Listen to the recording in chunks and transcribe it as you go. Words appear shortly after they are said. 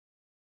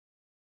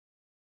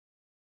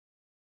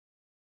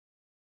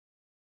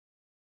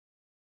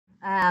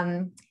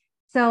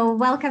So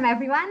welcome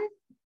everyone.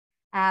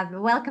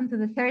 Welcome to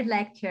the third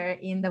lecture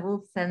in the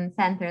Wolfson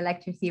Centre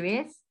lecture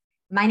series.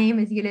 My name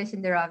is Julia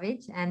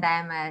Szenderovic and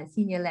I'm a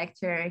senior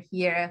lecturer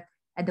here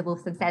at the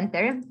Wolfson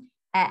Centre.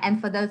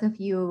 And for those of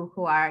you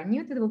who are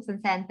new to the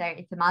Wolfson Centre,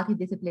 it's a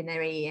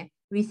multidisciplinary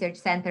research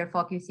centre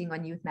focusing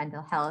on youth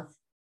mental health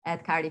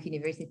at Cardiff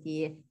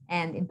University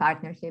and in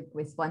partnership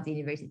with Swansea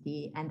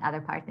University and other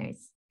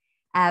partners.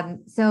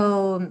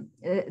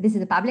 This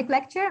is a public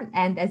lecture,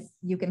 and as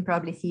you can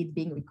probably see, it's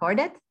being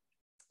recorded.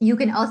 You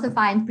can also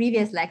find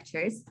previous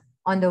lectures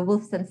on the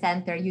Wolfson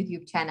Centre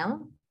YouTube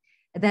channel.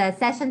 The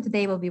session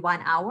today will be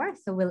 1 hour,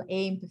 so we'll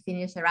aim to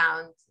finish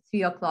around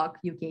 3 o'clock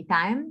UK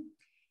time.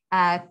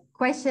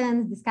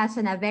 Questions,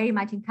 discussion are very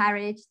much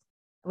encouraged.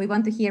 We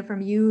want to hear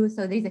from you.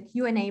 So there's a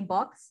Q&A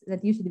box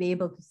that you should be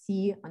able to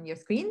see on your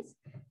screens.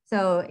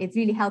 So it's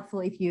really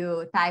helpful if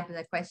you type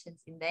the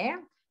questions in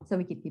there so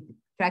we can keep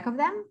track of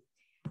them.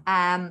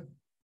 And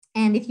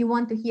if you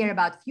want to hear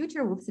about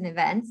future Wolfson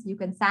events, you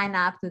can sign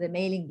up to the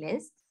mailing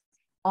list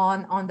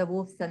on the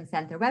Wolfson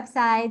Centre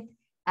website.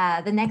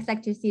 The next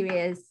lecture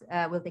series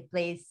will take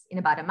place in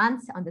about a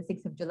month on the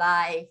 6th of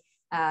July,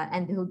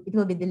 and it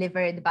will be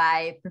delivered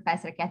by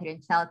Professor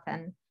Catherine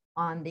Shelton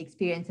on the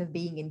experience of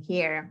being in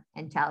care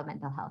and child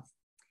mental health.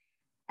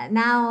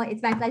 Now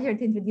it's my pleasure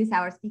to introduce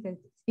our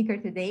speaker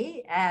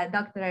today,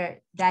 Dr.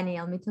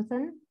 Daniel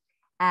Michelson.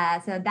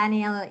 So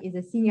Daniel is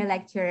a senior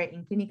lecturer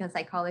in clinical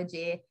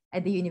psychology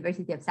at the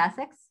University of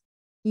Sussex.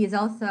 He is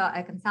also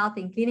a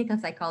consulting clinical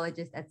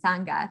psychologist at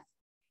Sangath,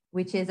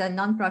 which is a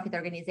non-profit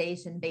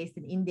organization based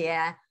in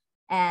India,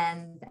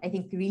 and I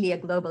think really a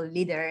global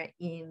leader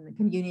in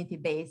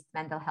community-based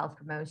mental health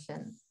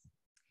promotion.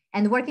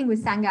 And working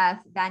with Sangath,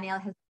 Daniel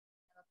has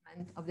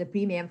development of the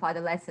Premiwm for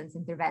Adolescents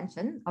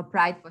intervention, or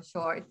PRIDE for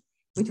short,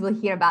 which we'll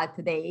hear about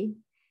today.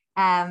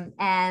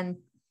 And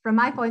from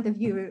my point of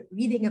view,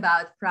 reading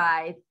about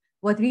PRIDE,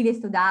 what really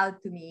stood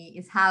out to me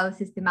is how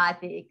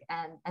systematic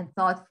and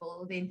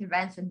thoughtful the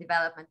intervention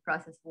development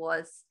process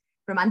was,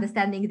 from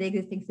understanding the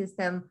existing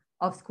system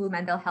of school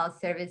mental health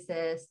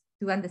services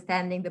to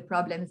understanding the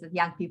problems that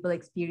young people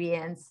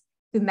experience,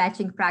 to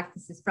matching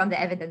practices from the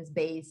evidence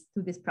base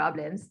to these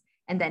problems,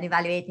 and then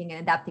evaluating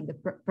and adapting the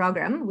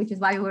program, which is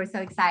why we were so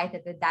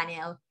excited that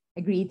Daniel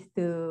agreed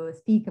to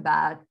speak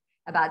about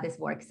this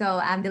work. So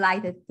I'm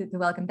delighted to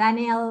welcome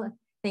Daniel.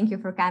 Thank you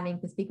for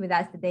coming to speak with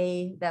us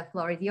today. The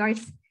floor is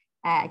yours.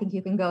 I think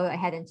you can go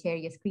ahead and share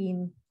your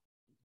screen.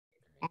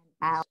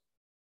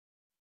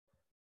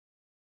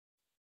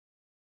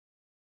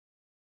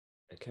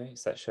 Okay,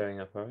 is that showing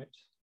up all right?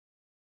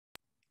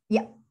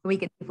 Yeah, we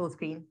can see full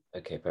screen.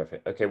 Okay,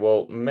 perfect. Okay,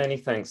 well, many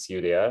thanks,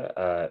 Julia,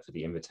 for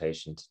the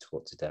invitation to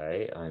talk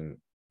today.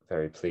 I'm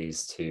very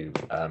pleased to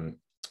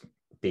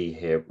be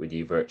here with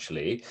you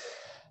virtually.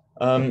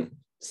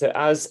 So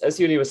as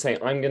Julia was saying,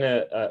 I'm going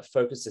to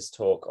focus this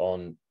talk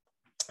on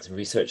some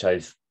research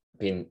I've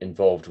been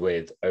involved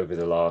with over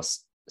the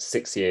last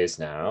 6 years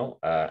now,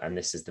 and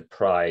this is the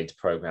PRIDE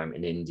program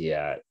in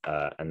India,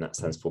 and that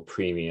stands for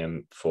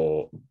Premiwm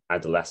for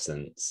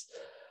Adolescents.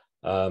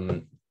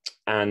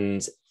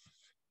 And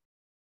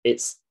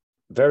it's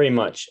very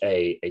much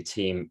a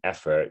team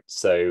effort.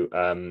 So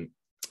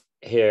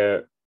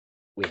here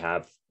we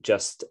have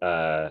just,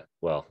 I'm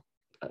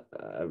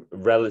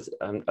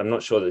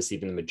not sure that it's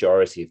even the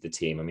majority of the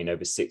team. I mean,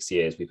 over 6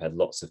 years, we've had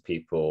lots of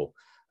people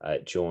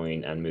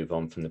join and move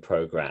on from the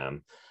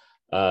program.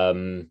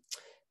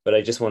 But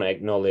I just want to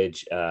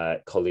acknowledge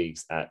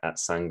colleagues at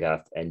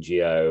Sangath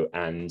NGO,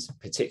 and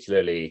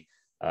particularly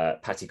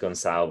Patty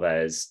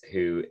Gonsalves,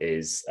 who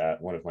is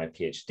one of my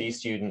PhD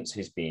students,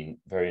 who's been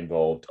very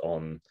involved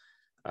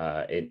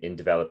in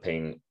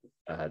developing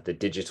the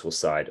digital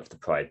side of the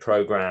PRIDE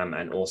program,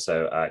 and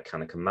also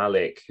Kanika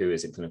Malik, who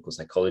is a clinical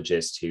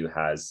psychologist who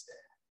has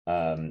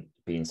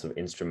been sort of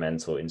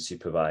instrumental in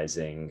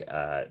supervising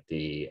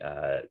the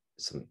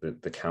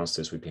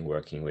counselors we've been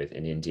working with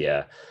in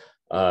India.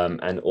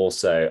 And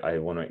also I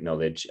want to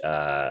acknowledge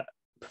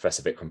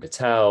Professor Vikram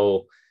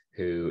Patel,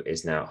 who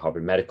is now at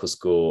Harvard Medical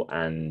School,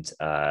 and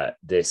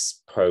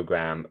this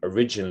program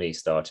originally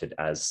started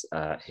as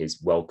his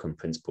Wellcome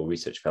Principal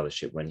Research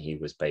Fellowship when he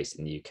was based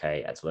in the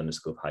UK at the London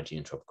School of Hygiene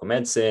and Tropical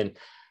Medicine.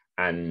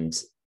 And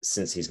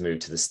since he's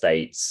moved to the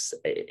States,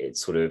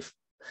 it's sort of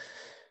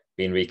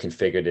been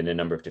reconfigured in a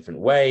number of different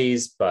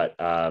ways, but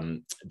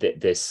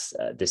this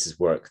is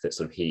work that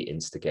sort of he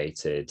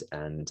instigated,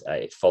 and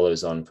it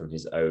follows on from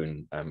his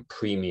own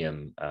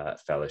Premiwm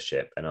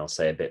fellowship. And I'll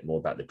say a bit more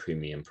about the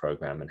Premiwm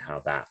program and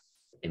how that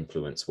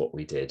influenced what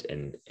we did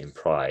in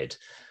PRIDE.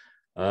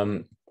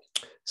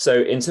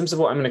 So in terms of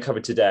what I'm going to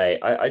cover today,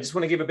 I just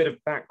want to give a bit of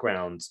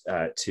background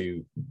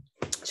to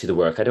the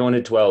work. I don't want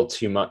to dwell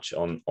too much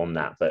on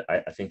that, but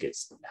I think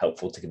it's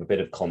helpful to give a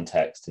bit of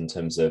context in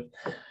terms of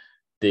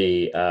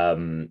the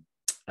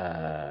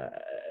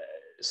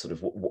sort of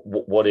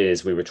what it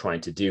is we were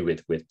trying to do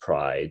with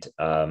PRIDE.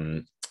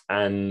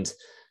 And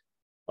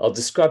I'll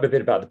describe a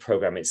bit about the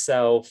program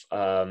itself.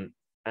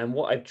 And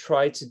what I've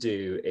tried to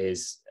do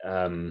is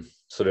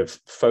sort of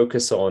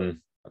focus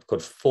on I've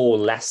got 4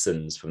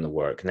 lessons from the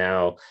work.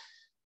 Now,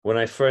 when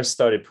I first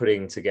started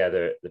putting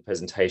together the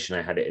presentation,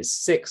 I had it as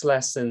 6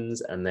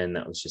 lessons, and then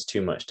that was just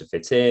too much to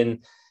fit in.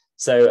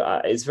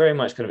 So it's very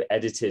much kind of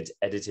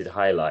edited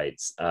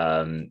highlights.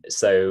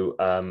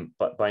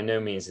 But by no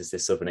means is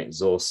this sort of an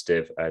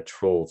exhaustive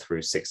trawl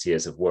through 6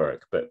 years of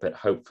work, but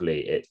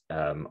hopefully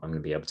I'm going to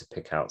be able to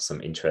pick out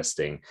some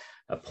interesting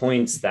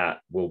points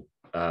that will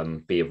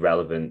be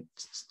relevant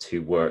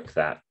to work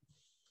that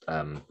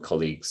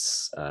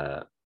colleagues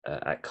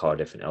at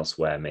Cardiff and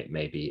elsewhere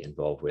may be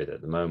involved with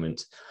at the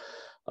moment.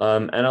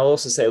 And I'll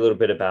also say a little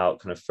bit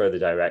about kind of further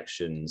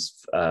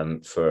directions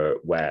for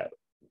where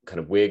kind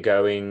of we're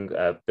going,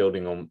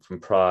 building on from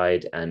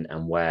Pride, and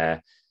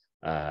where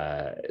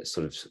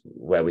sort of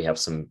where we have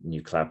some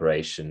new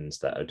collaborations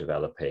that are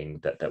developing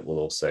that will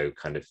also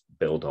kind of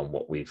build on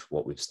what we've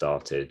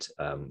started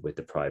with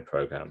the Pride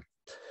program.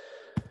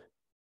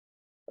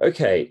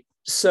 Okay,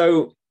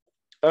 so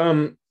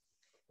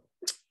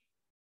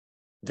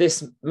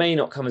this may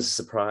not come as a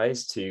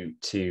surprise to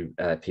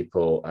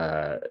people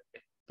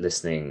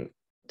listening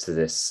to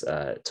this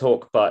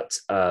talk, but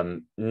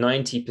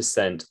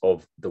 90%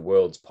 of the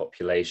world's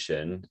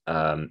population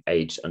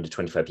aged under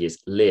 25 years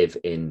live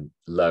in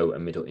low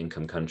and middle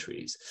income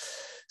countries.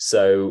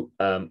 So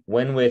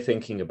when we're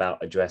thinking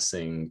about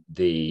addressing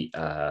the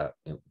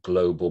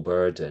global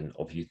burden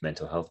of youth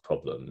mental health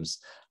problems,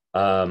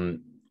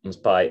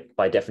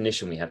 by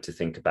definition, we have to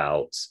think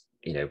about,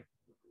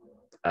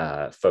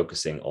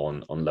 focusing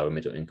on low and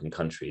middle income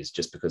countries,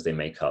 just because they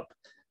make up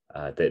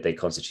they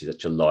constitute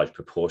such a large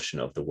proportion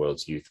of the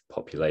world's youth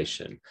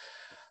population.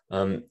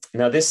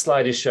 Now, this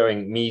slide is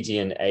showing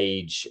median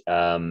age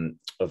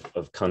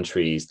of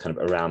countries kind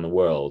of around the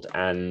world,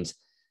 and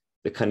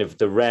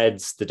the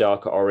reds, the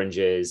darker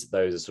oranges,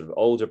 those are sort of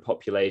older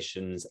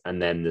populations,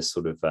 and then the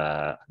sort of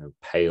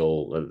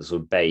pale,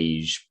 sort of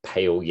beige,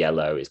 pale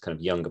yellow is kind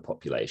of younger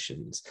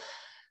populations.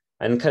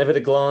 And kind of at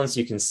a glance,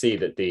 you can see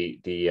that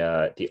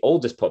the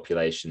oldest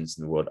populations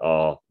in the world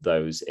are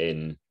those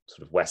in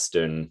sort of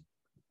Western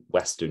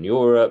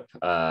Europe,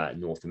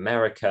 North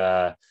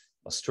America,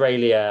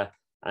 Australia,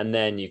 and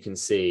then you can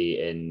see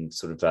in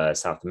sort of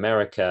South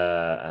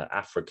America,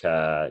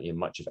 Africa,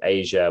 much of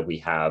Asia, we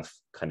have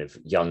kind of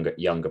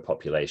younger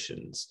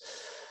populations.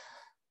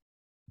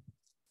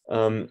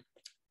 Now,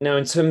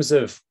 in terms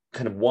of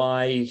kind of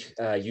why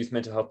youth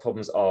mental health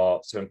problems are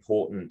so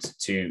important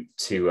to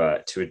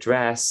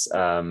address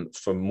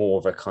from more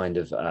of a kind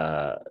of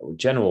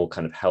general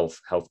kind of health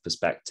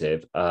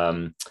perspective.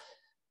 I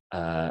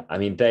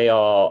mean, they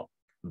are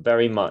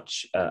very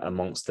much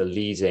amongst the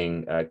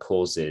leading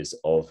causes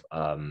of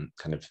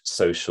kind of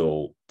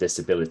social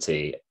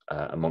disability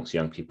amongst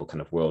young people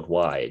kind of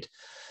worldwide.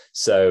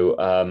 So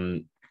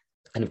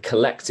kind of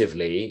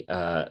collectively,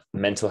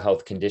 mental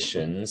health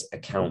conditions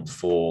account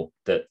for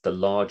the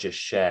largest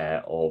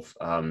share of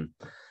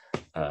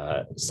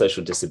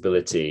social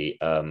disability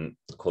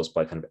caused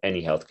by kind of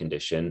any health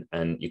condition.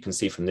 And you can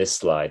see from this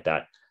slide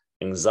that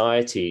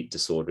anxiety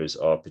disorders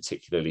are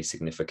particularly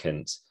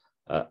significant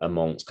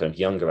amongst kind of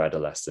younger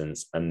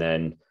adolescents, and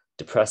then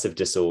depressive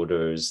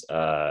disorders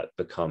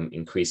become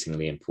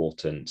increasingly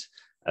important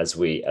as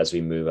we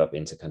move up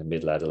into kind of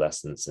middle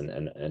adolescence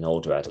and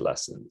older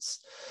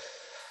adolescents.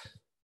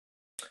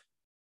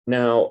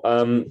 Now,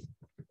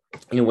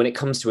 when it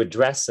comes to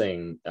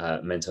addressing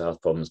mental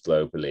health problems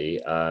globally,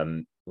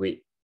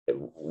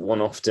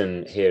 one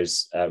often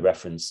hears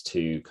reference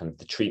to kind of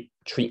the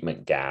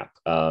treatment gap.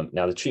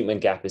 Now, the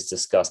treatment gap is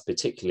discussed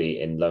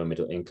particularly in low and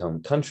middle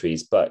income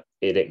countries, but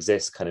it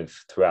exists kind of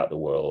throughout the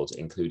world,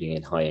 including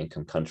in high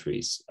income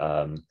countries.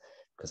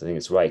 Because I think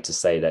it's right to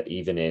say that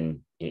even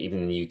in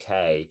the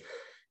UK,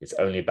 it's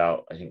only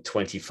about, I think,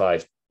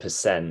 25%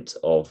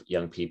 of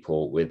young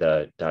people with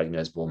a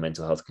diagnosable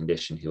mental health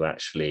condition who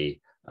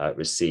actually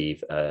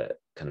receive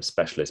kind of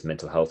specialist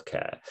mental health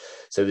care.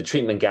 So the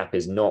treatment gap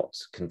is not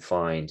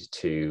confined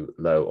to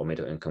low or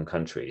middle income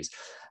countries.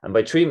 And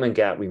by treatment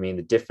gap, we mean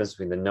the difference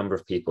between the number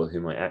of people who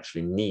might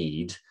actually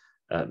need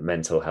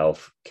mental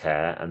health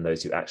care and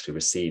those who actually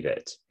receive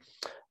it.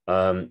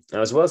 Now,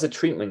 as well as a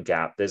treatment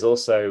gap, there's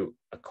also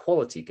a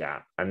quality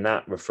gap, and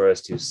that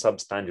refers to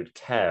substandard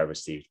care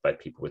received by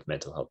people with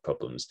mental health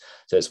problems.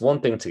 So it's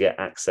one thing to get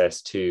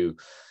access to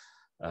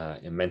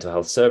in mental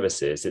health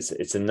services.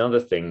 It's another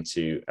thing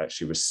to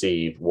actually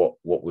receive what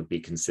would be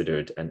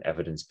considered an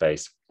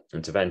evidence-based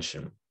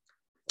intervention.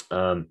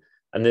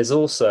 And there's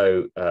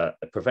also a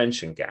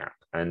prevention gap,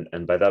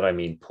 and by that I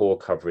mean poor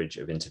coverage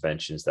of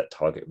interventions that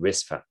target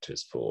risk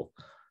factors for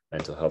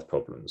mental health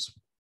problems.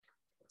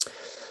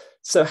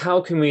 So how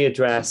can we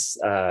address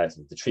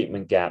the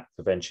treatment gap,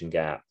 prevention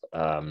gap,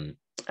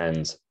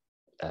 and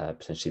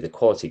potentially the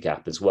quality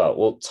gap as well?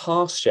 Well,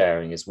 task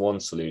sharing is one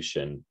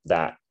solution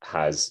that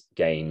has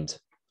gained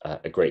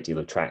a great deal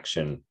of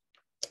traction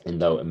in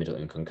low and middle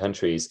income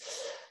countries.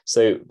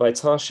 So by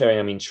task sharing,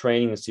 I mean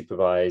training and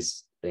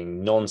supervising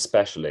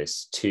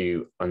non-specialists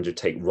to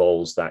undertake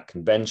roles that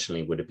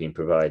conventionally would have been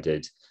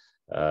provided,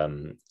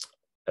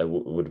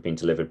 would have been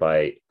delivered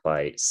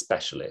by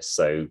specialists.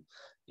 So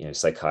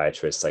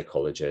psychiatrists,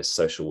 psychologists,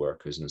 social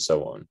workers, and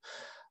so on.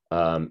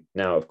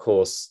 Now, of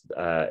course,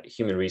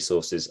 human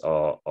resources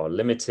are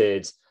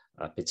limited,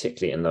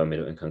 particularly in low and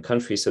middle income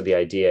countries. So the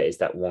idea is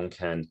that one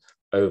can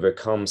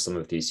overcome some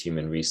of these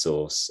human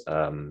resource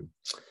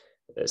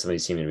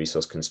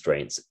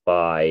constraints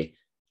by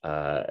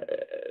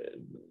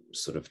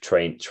sort of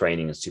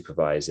training and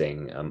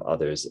supervising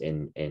others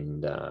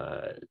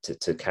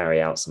to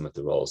carry out some of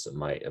the roles that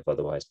might have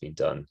otherwise been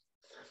done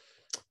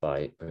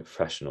by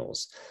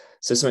professionals.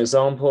 So some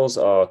examples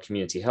are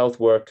community health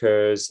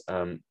workers,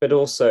 but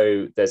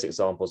also there's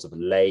examples of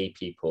lay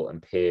people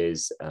and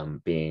peers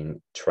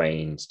being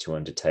trained to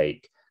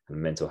undertake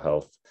mental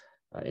health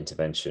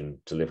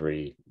intervention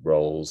delivery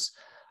roles.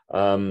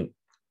 And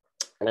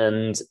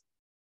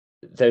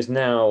there's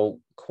now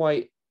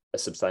quite a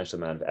substantial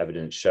amount of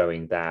evidence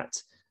showing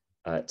that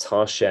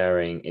task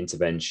sharing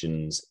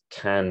interventions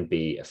can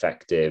be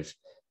effective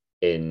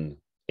in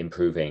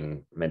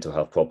improving mental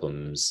health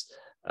problems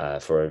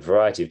for a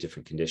variety of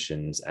different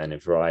conditions and a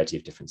variety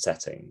of different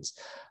settings.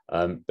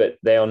 But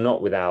they are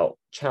not without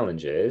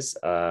challenges.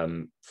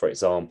 For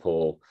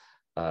example,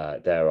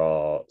 there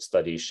are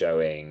studies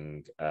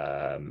showing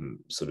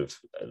sort of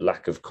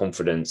lack of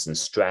confidence and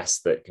stress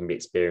that can be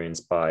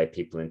experienced by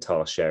people in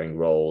task sharing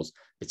roles,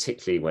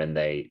 particularly when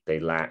they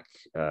lack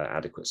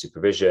adequate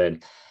supervision.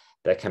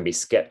 There can be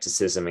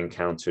skepticism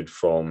encountered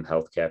from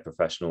healthcare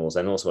professionals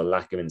and also a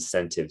lack of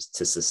incentives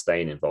to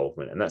sustain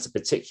involvement. And that's a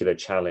particular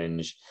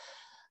challenge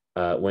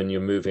when you're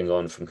moving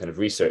on from kind of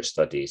research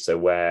studies. So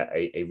where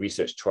a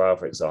research trial,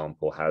 for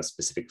example, has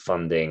specific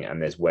funding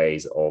and there's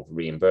ways of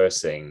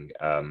reimbursing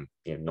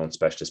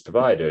non-specialist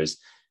providers,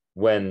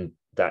 when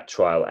that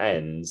trial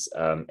ends,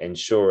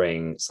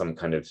 ensuring some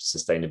kind of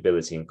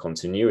sustainability and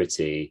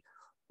continuity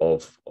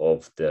of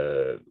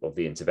the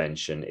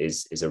intervention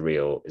is a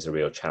real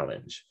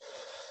challenge.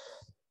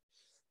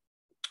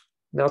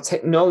 Now,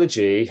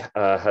 technology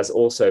has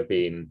also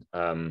been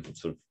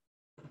sort of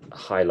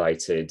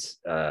highlighted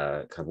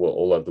kind of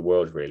all over the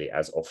world really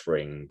as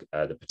offering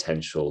the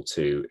potential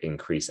to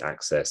increase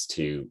access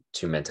to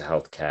mental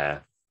health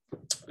care.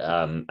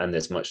 And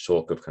there's much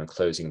talk of kind of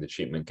closing the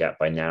treatment gap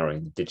by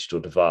narrowing the digital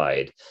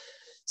divide.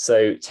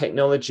 So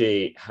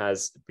technology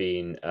has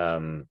been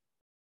kind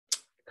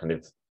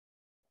of,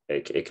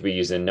 it can be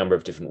used in a number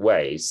of different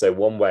ways. So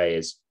one way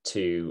is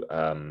to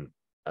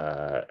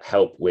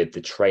help with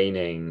the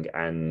training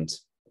and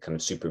kind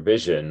of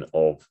supervision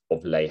of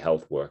lay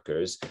health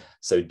workers.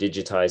 So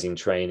digitizing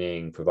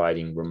training,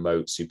 providing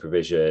remote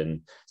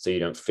supervision, so you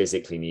don't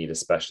physically need a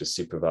specialist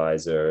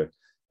supervisor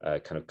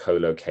kind of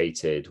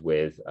co-located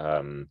with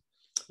kind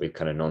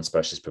of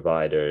non-specialist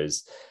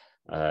providers.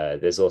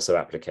 There's also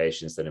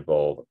applications that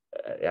involve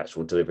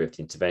actual delivery of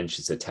the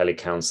intervention, so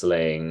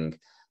telecounseling,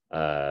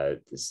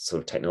 sort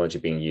of technology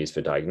being used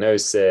for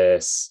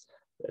diagnosis.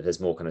 There's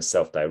more kind of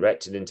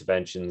self-directed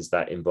interventions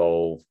that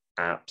involve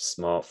apps,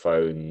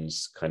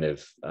 smartphones, kind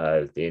of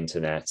the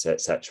internet,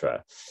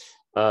 etc.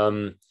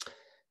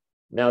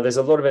 Now, there's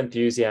a lot of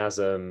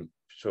enthusiasm,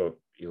 sure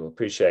you'll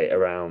appreciate,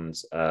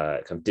 around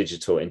kind of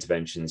digital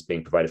interventions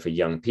being provided for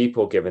young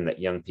people, given that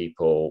young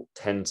people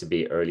tend to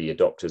be early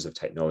adopters of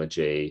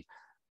technology.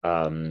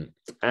 And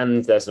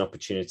there's an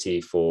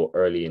opportunity for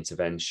early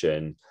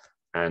intervention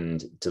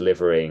and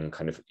delivering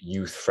kind of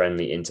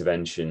youth-friendly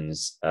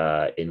interventions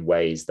in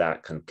ways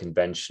that kind of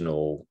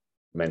conventional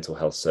mental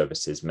health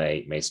services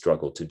may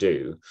struggle to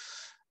do.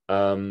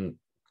 And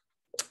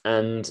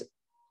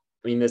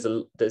I mean, it's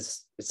a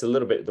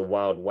little bit the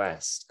Wild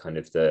West, kind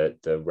of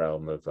the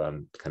realm of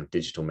kind of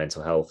digital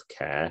mental health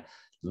care.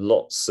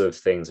 Lots of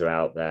things are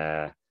out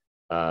there.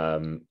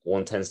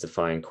 One tends to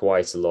find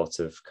quite a lot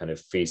of kind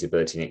of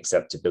feasibility and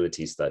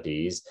acceptability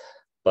studies,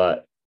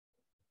 but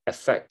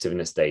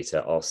effectiveness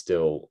data are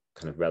still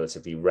kind of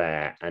relatively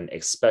rare, and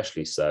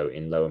especially so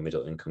in low and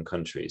middle income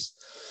countries.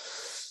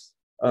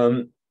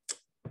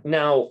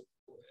 Now,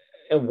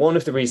 one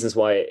of the reasons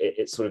why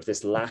it's sort of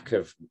this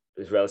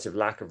relative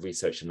lack of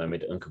research in low and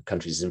middle income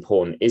countries is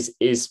important is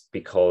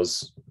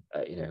because,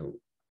 and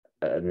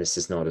this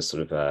is not a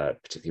sort of a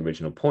particularly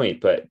original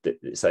point, but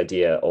this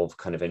idea of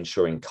kind of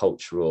ensuring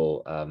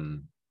cultural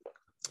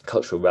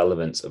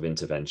relevance of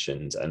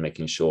interventions and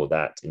making sure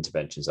that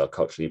interventions are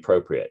culturally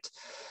appropriate.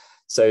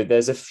 So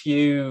there's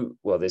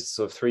there's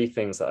sort of three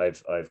things that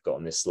I've got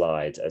on this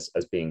slide as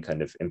being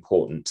kind of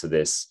important to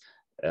this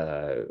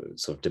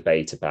sort of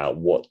debate about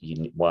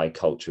why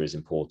culture is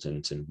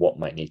important and what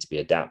might need to be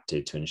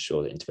adapted to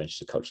ensure that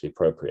interventions are culturally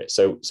appropriate.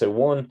 So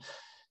one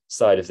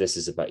side of this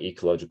is about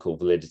ecological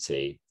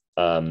validity.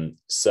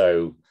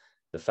 So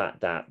the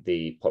fact that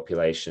the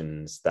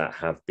populations that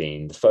have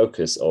been the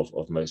focus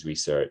of most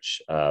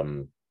research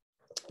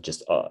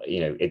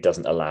it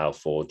doesn't allow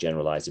for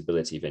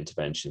generalizability of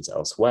interventions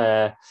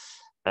elsewhere.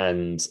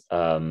 And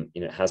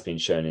it has been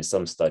shown in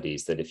some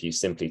studies that if you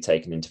simply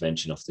take an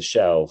intervention off the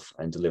shelf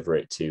and deliver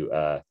it to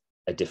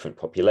a different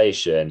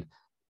population,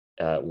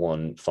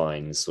 one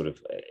finds sort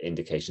of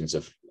indications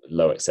of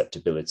low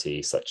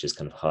acceptability, such as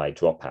kind of high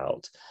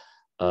dropout.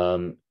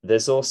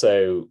 There's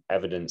also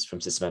evidence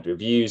from systematic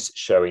reviews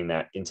showing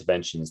that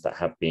interventions that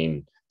have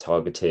been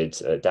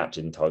targeted,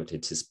 adapted and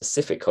targeted to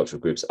specific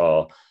cultural groups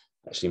are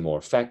actually more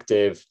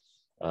effective.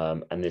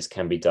 And this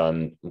can be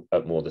done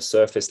at more the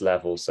surface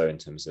level, so in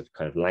terms of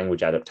kind of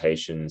language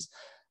adaptations,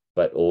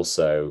 but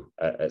also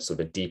at sort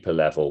of a deeper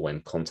level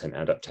when content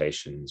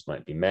adaptations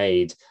might be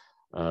made.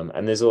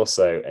 And there's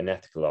also an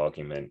ethical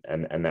argument,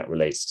 and that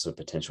relates to sort of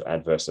potential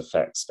adverse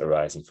effects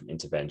arising from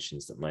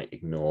interventions that might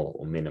ignore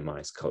or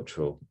minimize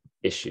cultural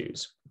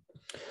issues.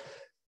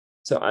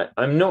 So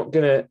I'm not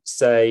going to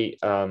say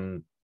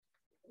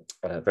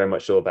very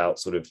much all about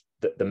sort of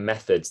the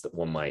methods that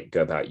one might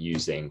go about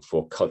using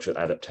for cultural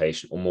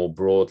adaptation, or more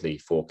broadly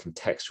for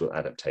contextual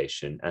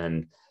adaptation.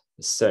 And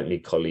certainly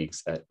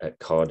colleagues at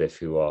Cardiff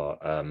who are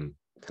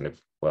kind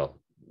of, well,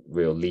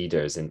 real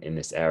leaders in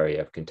this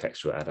area of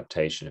contextual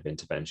adaptation of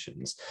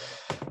interventions.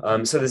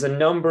 So there's a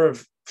number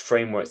of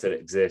frameworks that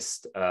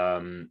exist,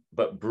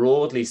 but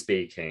broadly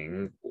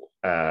speaking,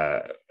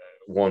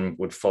 one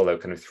would follow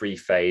kind of three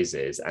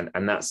phases,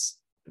 and that's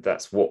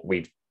what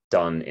we've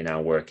done in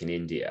our work in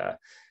India.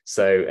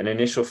 So an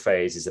initial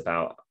phase is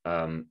about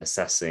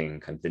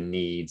assessing kind of the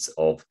needs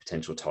of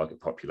potential target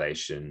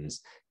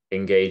populations,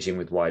 engaging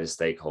with wider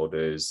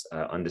stakeholders,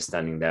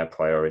 understanding their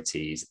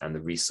priorities and the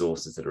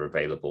resources that are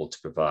available to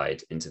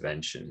provide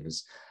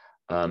interventions.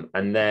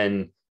 And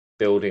then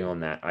building on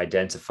that,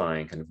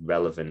 identifying kind of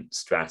relevant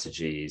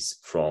strategies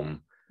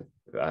from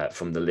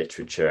the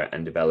literature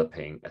and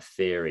developing a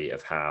theory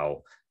of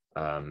how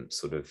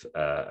sort of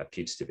a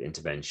putative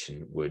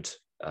intervention would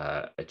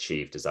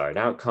achieve desired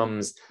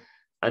outcomes.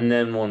 And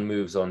then one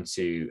moves on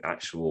to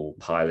actual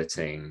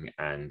piloting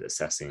and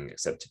assessing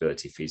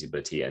acceptability,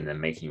 feasibility, and then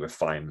making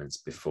refinements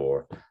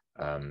before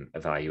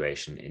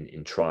evaluation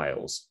in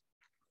trials.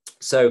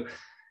 So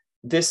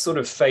this sort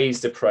of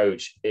phased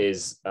approach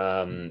is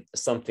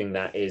something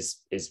that is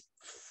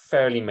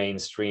fairly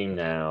mainstream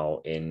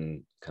now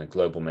in kind of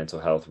global mental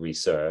health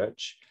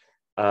research.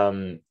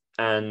 But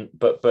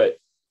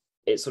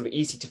it's sort of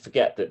easy to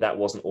forget that that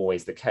wasn't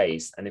always the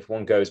case. And if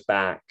one goes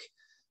back,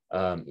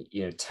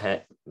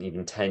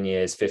 even 10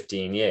 years,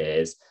 15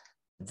 years,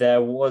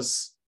 there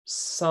was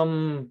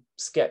some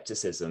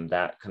skepticism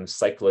that kind of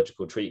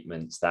psychological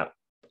treatments that,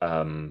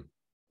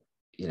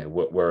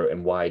 were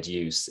in wide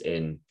use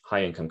in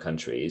high income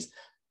countries,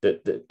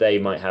 that they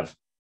might have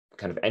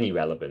kind of any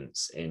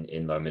relevance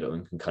in low middle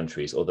income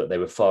countries, or that they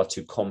were far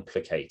too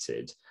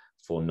complicated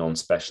for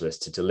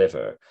non-specialists to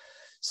deliver.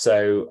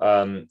 So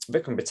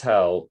Vikram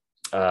Patel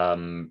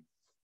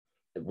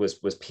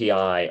was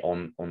PI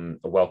on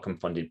a Wellcome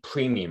funded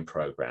Premiwm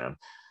program.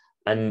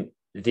 And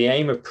the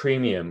aim of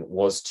Premiwm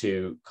was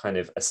to kind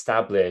of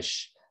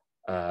establish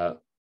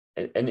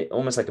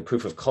almost like a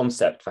proof of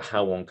concept for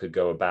how one could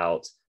go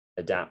about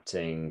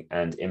adapting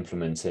and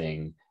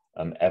implementing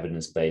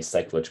evidence-based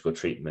psychological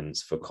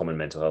treatments for common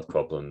mental health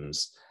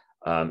problems.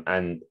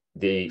 And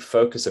the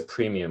focus of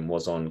Premiwm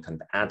was on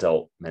kind of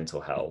adult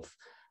mental health,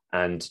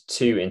 and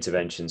two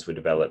interventions were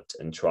developed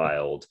and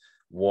trialed.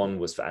 One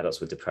was for adults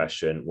with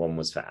depression, one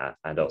was for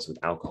adults with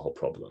alcohol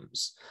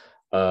problems.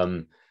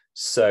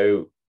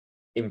 So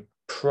in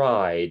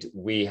Pride,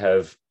 we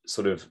have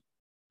sort of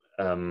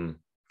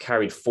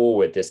carried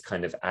forward this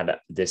kind of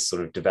this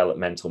sort of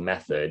developmental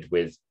method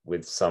with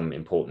some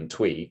important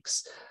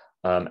tweaks,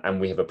 and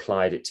we have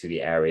applied it to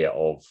the area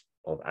of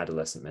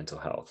adolescent mental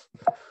health.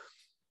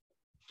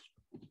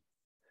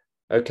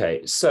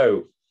 Okay,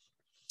 so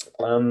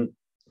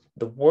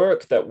the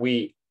work that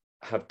we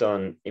have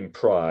done in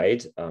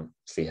Pride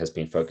obviously has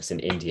been focused in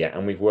India,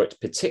 and we've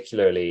worked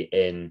particularly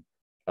in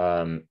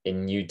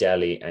New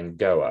Delhi and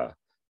Goa.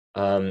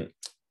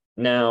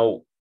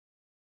 Now,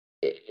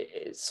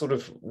 it's sort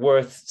of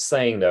worth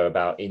saying though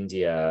about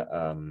India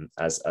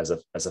as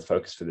a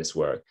focus for this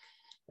work.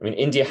 I mean,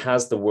 India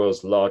has the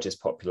world's largest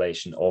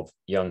population of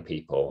young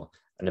people,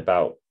 and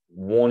about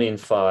 1 in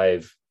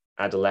 5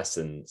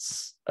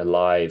 adolescents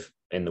alive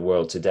in the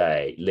world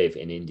today live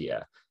in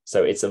India.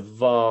 So it's a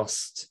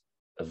vast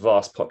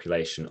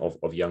population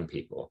of young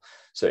people.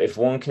 So if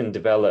one can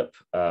develop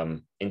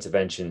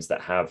interventions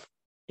that have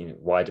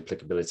wide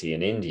applicability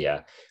in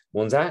India,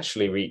 one's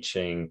actually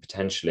reaching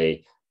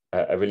potentially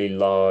a really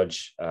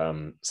large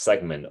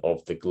segment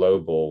of the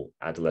global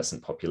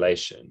adolescent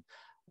population.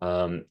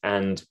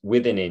 And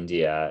within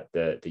India,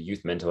 the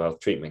youth mental health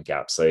treatment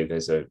gap, so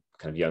there's a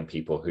kind of young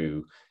people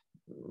who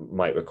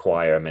might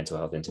require a mental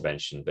health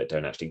intervention but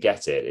don't actually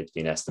get it. It's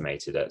been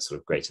estimated at sort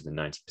of greater than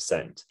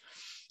 90%.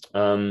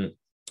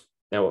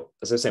 Now,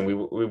 as I was saying,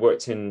 we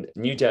worked in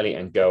New Delhi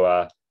and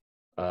Goa.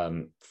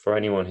 For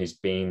anyone who's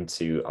been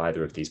to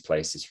either of these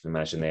places, you can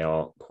imagine they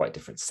are quite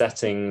different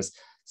settings.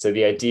 So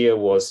the idea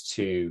was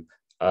to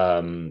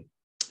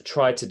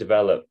try to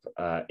develop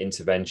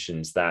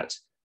interventions that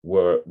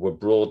were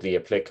broadly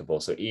applicable.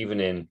 So even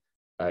in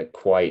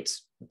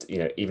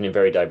even in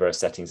very diverse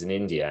settings in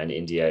India, and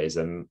India is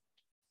an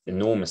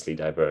enormously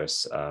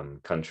diverse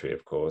country,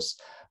 of course,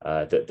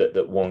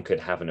 that one could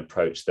have an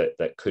approach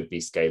that could be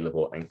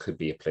scalable and could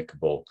be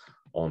applicable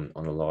on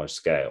a large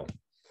scale.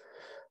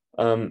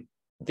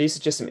 These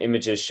are just some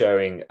images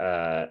showing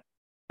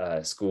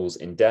schools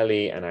in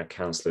Delhi and our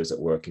counsellors that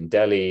work in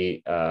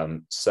Delhi.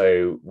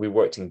 So we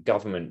worked in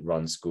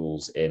government-run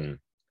schools in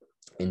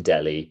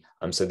Delhi.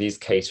 So these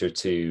cater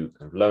to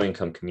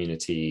low-income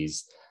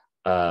communities.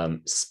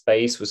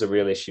 Space was a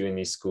real issue in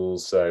these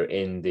schools. So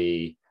in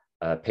the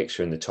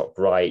picture in the top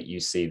right, you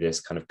see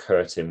this kind of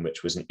curtain,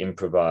 which was an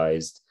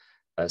improvised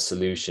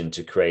solution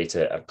to create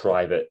a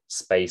private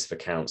space for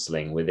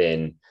counselling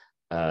within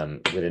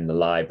the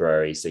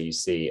library. So you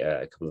see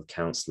a couple of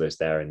counsellors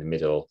there in the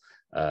middle,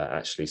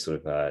 actually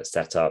sort of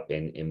set up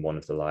in one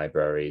of the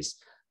libraries.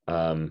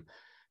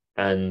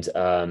 And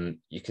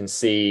you can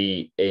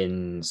see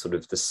in sort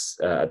of this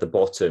at the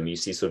bottom, you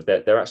see sort of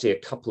that there are actually a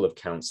couple of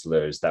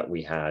counsellors that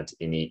we had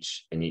in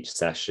each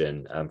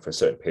session for a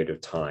certain period of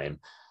time.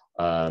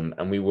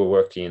 And we were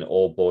working in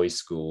all boys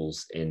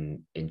schools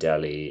in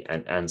Delhi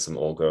and some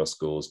all girls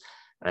schools.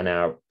 And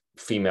our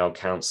female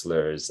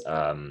counsellors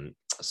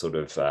sort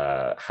of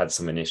had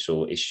some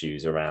initial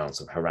issues around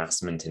sort of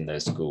harassment in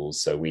those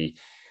schools. So we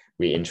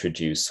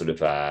introduced sort of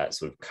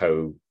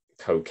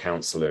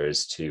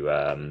co-counsellors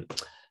to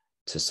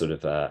sort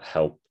of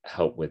help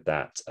with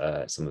that,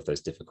 some of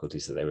those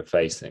difficulties that they were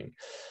facing.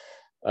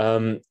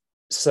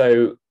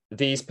 So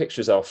these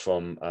pictures are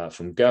from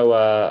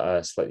Goa,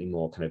 a slightly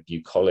more kind of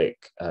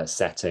bucolic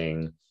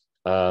setting.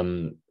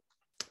 And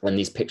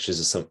these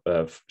pictures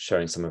are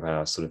showing some of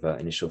our sort of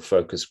initial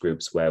focus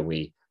groups where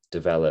we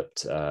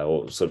developed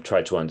or sort of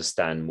tried to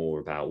understand more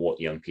about what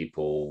young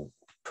people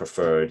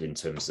preferred in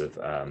terms of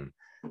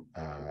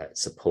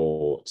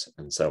support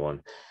and so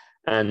on.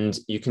 And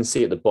you can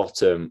see at the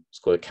bottom, it's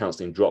called a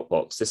counselling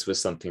Dropbox. This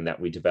was something that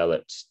we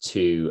developed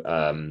to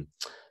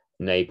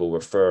enable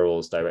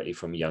referrals directly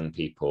from young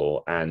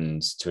people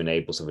and to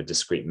enable sort of a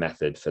discrete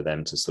method for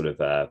them to sort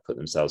of put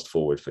themselves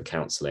forward for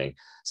counselling.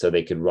 So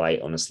they could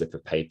write on a slip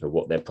of paper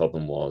what their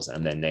problem was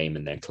and their name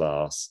and their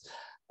class.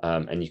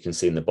 And you can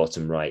see in the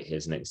bottom right,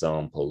 here's an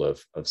example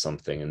of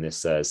something. And this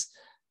says,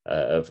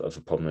 of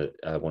a problem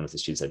that one of the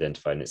students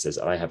identified, and it says,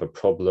 I have a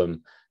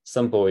problem.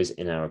 Some boys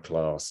in our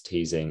class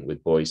teasing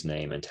with boy's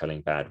name and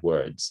telling bad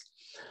words.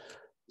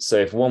 So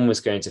if one was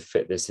going to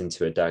fit this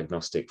into a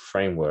diagnostic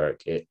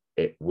framework, it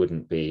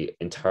wouldn't be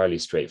entirely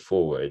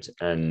straightforward.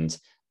 And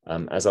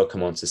as I'll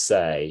come on to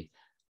say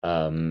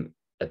a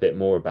bit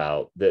more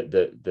about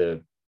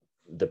the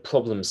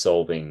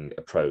problem-solving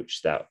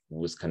approach that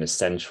was kind of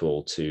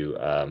central to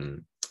at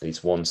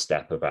least one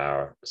step of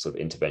our sort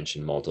of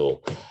intervention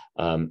model,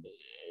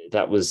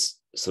 that was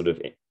sort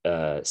of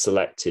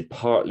selected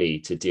partly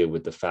to deal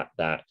with the fact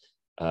that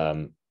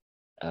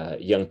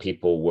young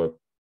people were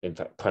in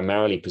fact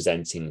primarily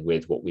presenting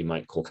with what we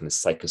might call kind of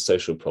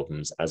psychosocial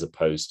problems, as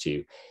opposed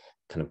to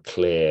kind of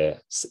clear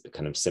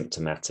kind of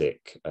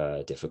symptomatic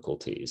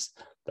difficulties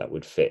that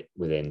would fit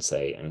within,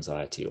 say,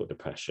 anxiety or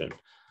depression.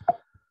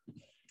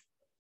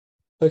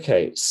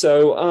 Okay,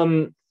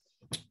 so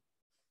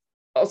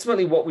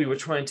ultimately what we were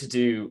trying to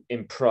do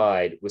in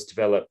Pride was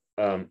develop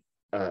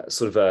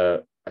sort of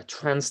a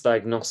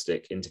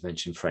transdiagnostic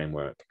intervention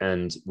framework,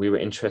 and we were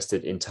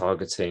interested in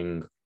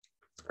targeting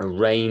a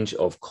range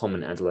of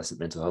common adolescent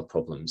mental health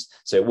problems.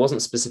 So it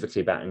wasn't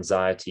specifically about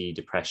anxiety,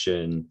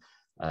 depression,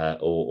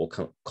 or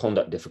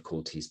conduct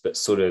difficulties, but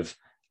sort of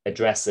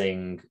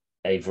addressing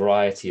a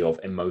variety of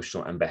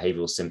emotional and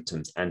behavioral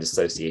symptoms and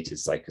associated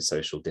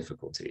psychosocial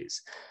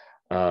difficulties.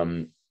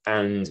 And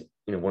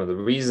one of the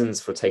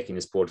reasons for taking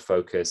this broad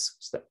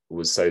focus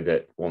was so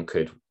that one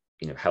could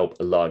help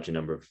a larger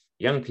number of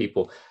young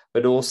people,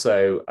 but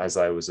also, as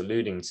I was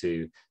alluding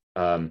to,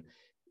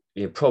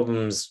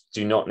 problems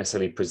do not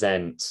necessarily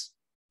present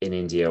in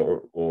India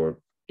or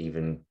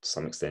even to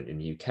some extent in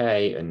the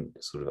UK and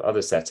sort of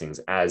other settings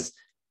as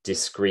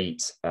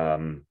discrete,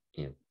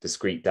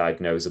 discrete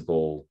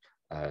diagnosable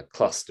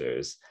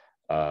clusters.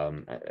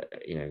 And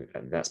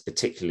that's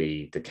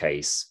particularly the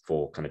case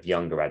for kind of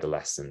younger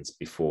adolescents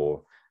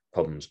before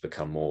problems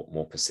become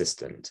more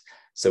persistent.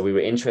 So we were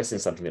interested in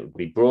something that would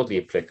be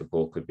broadly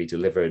applicable, could be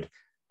delivered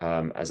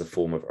as a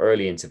form of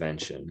early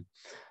intervention.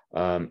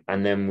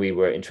 And then we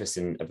were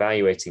interested in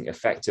evaluating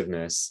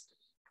effectiveness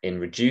in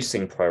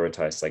reducing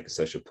prioritized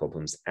psychosocial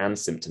problems and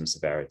symptom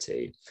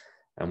severity.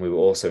 And we were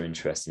also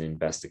interested in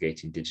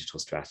investigating digital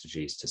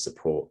strategies to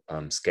support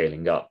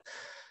scaling up.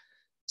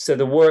 So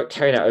the work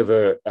carried out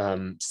over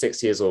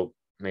 6 years or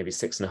maybe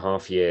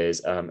 6.5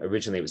 years.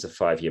 Originally, it was a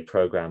 5-year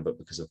program, but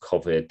because of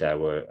COVID, there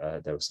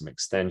were some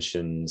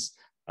extensions.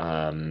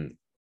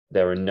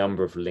 There are a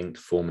number of linked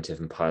formative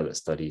and pilot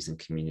studies in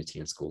community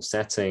and school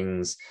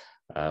settings.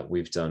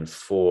 We've done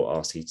 4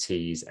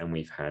 RCTs, and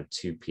we've had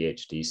 2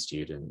 PhD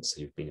students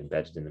who've been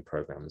embedded in the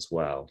program as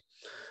well.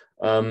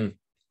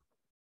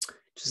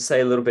 Just to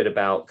say a little bit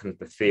about kind of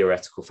the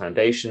theoretical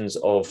foundations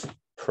of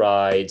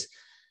Pride.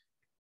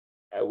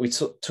 We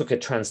took a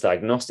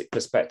transdiagnostic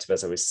perspective,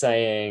 as I was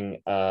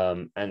saying,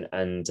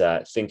 and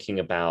thinking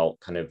about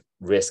kind of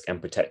risk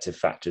and protective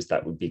factors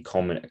that would be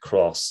common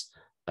across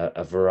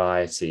a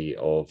variety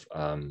of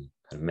kind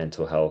of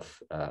mental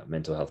health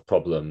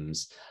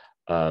problems.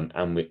 Our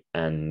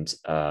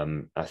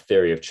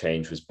theory of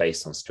change was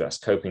based on stress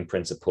coping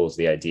principles,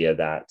 the idea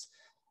that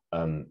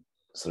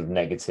sort of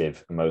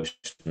negative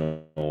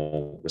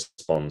emotional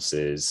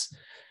responses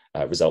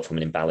result from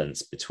an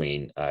imbalance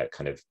between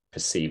kind of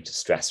perceived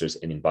stressors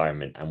in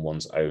environment and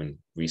one's own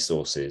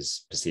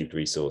resources, perceived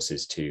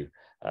resources to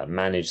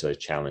manage those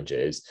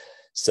challenges.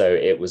 So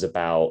it was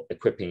about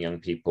equipping young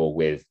people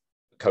with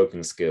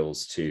coping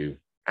skills to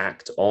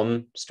act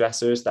on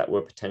stressors that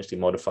were potentially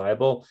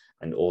modifiable,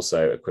 and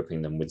also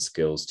equipping them with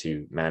skills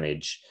to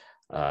manage,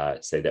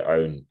 say, their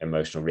own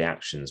emotional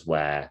reactions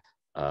where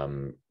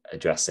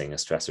addressing a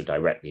stressor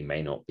directly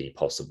may not be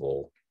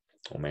possible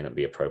or may not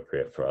be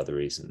appropriate for other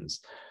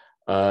reasons.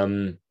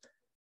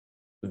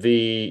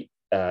 The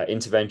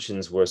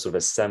interventions were sort of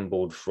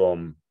assembled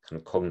from kind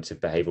of cognitive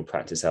behavioral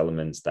practice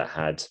elements that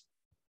had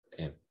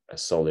a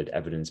solid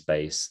evidence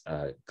base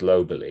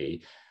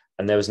globally.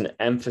 And there was an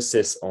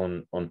emphasis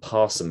on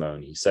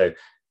parsimony. So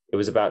it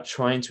was about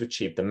trying to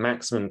achieve the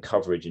maximum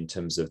coverage in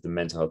terms of the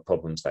mental health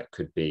problems that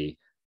could be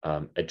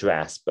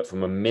addressed, but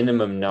from a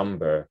minimum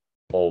number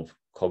of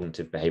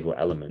cognitive behavioral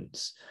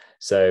elements.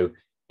 So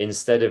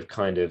instead of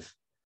kind of,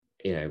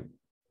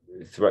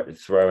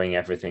 throwing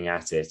everything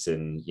at it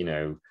and,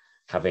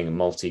 having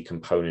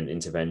multi-component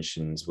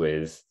interventions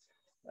with,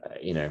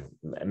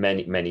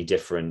 many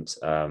different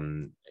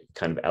kind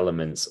of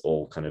elements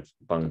all kind of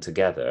bung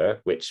together,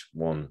 which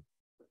one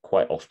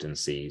quite often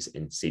sees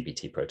in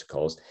CBT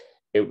protocols,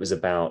 it was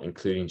about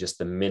including just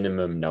the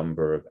minimum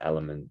number of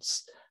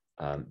elements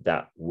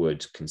that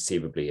would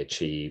conceivably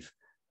achieve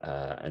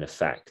an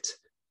effect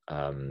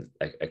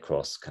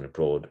across kind of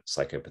broad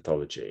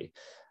psychopathology.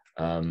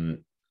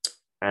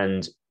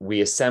 And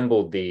we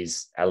assembled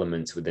these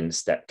elements within the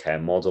step care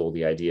model,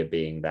 the idea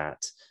being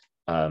that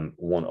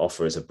one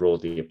offers a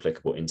broadly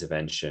applicable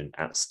intervention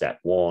at step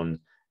one,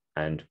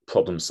 and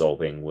problem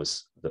solving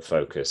was the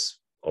focus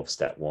of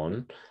step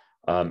one.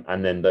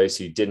 And then those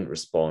who didn't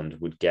respond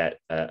would get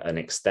an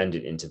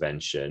extended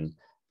intervention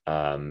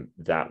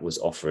that was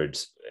offered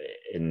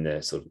in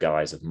the sort of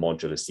guise of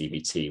modular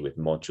CBT, with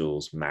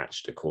modules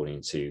matched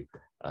according to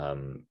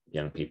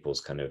young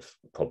people's kind of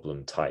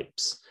problem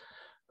types.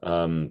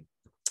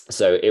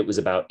 So it was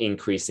about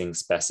increasing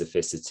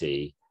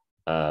specificity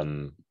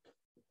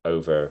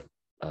over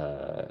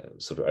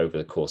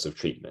the course of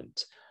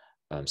treatment.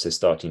 So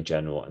starting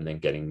general and then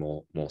getting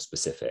more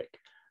specific.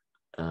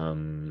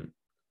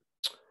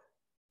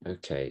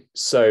 Okay,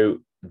 so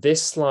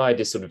this slide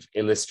is sort of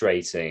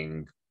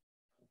illustrating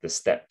the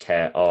step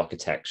care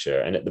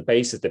architecture. And at the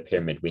base of the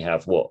pyramid, we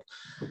have what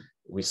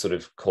we sort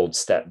of called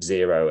step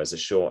zero as a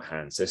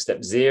shorthand. So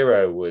step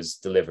zero was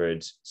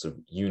delivered sort of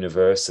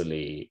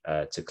universally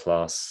to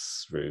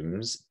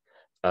classrooms.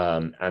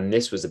 And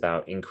this was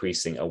about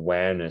increasing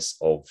awareness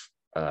of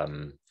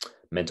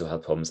mental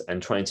health problems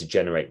and trying to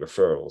generate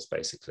referrals,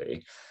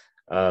 basically.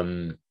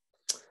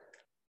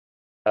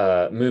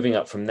 Moving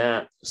up from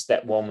that,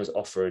 step one was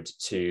offered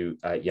to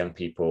young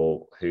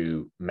people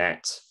who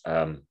met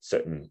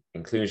certain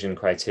inclusion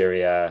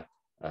criteria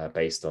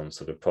based on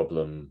sort of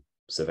problem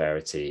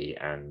severity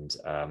and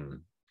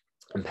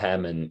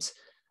impairment.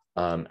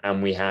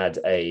 And we had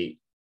a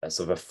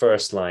sort of a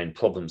first line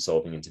problem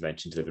solving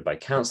intervention delivered by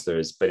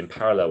counsellors, but in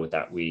parallel with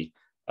that, we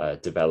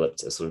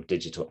developed a sort of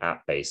digital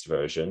app based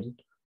version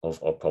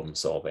of problem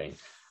solving.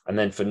 And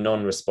then for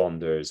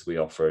non-responders, we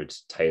offered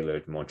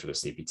tailored modular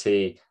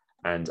CBT.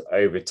 And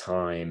over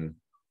time,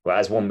 well,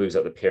 as one moves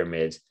up the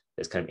pyramid,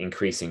 there's kind of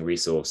increasing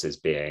resources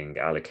being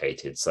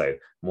allocated. So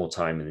more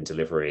time in the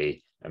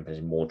delivery and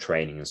more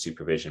training and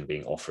supervision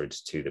being offered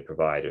to the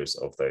providers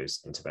of those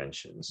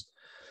interventions.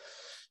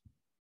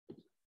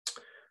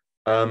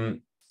 Now,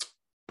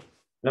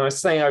 I was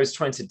saying I was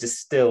trying to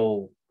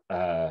distill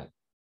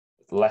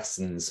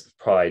lessons of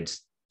pride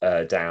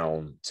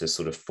down to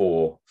sort of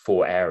four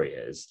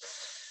areas.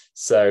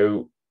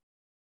 So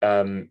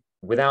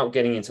without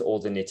getting into all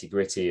the nitty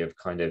gritty of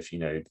kind of,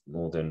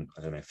 more than,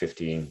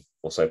 15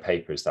 or so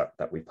papers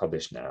that we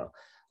publish now,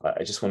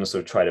 I just want to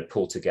sort of try to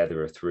pull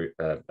together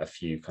a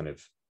few kind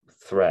of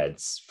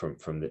threads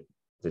from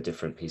the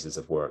different pieces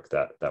of work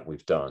that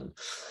we've done.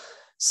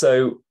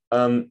 So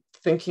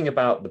thinking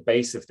about the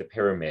base of the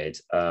pyramid,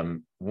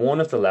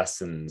 one of the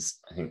lessons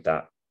I think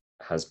that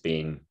has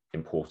been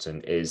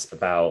important is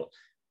about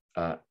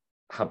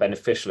how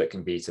beneficial it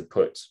can be to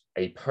put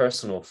a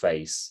personal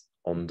face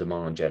on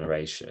demand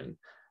generation.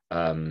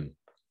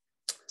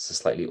 It's a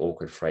slightly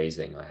awkward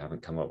phrasing. I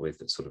haven't come up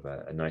with sort of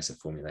a nicer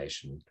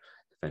formulation.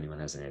 If anyone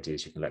has any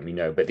ideas, you can let me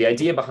know. But the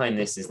idea behind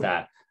this is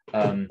that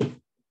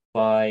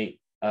by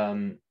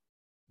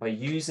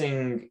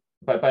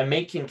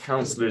making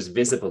counsellors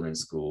visible in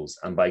schools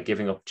and by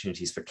giving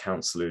opportunities for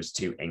counsellors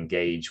to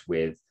engage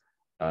with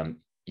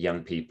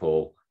young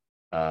people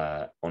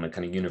on a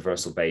kind of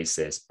universal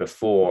basis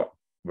before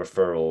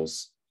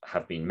referrals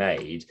have been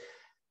made,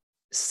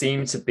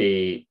 seem to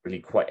be really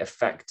quite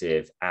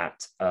effective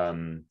at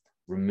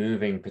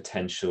removing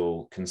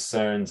potential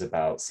concerns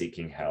about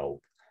seeking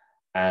help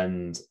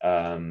and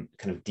kind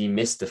of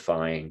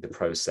demystifying the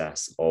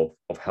process of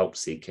help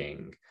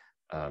seeking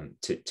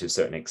to a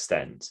certain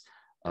extent.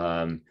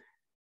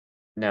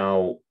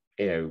 Now,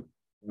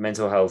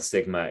 mental health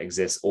stigma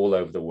exists all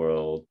over the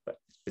world, but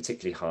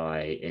particularly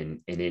high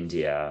in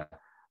India.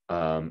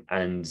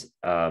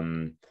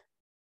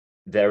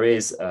 There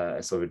is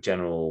a sort of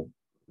general,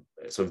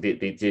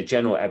 the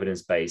general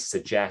evidence base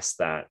suggests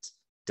that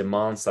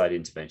demand side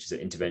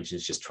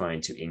interventions just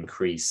trying to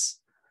increase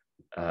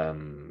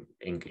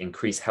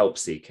help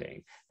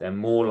seeking, they're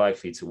more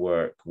likely to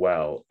work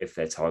well if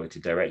they're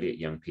targeted directly at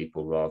young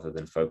people rather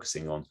than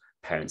focusing on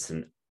parents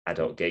and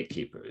adult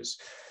gatekeepers.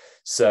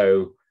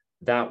 So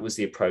that was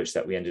the approach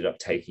that we ended up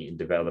taking in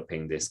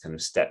developing this kind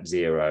of step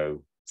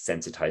zero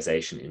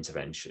sensitization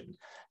intervention.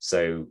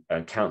 So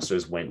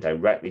counselors went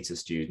directly to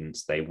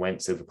students, they went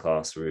to the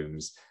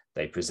classrooms,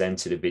 they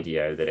presented a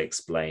video that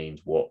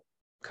explained what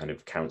kind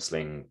of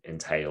counseling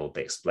entailed,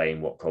 they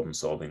explained what problem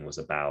solving was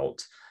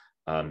about.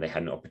 They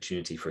had an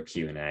opportunity for a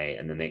Q&A,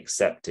 and then they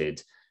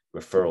accepted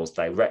referrals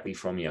directly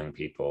from young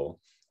people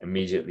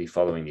immediately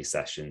following these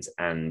sessions.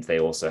 And they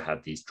also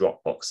had these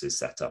drop boxes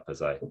set up,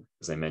 as I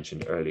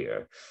mentioned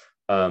earlier.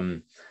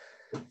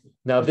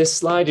 Now, this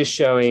slide is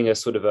showing a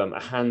sort of a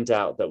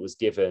handout that was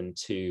given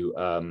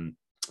to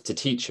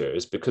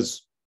teachers,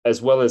 because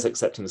as well as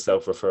accepting the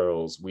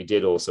self-referrals, we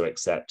did also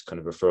accept kind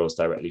of referrals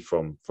directly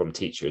from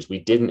teachers. We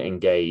didn't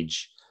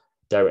engage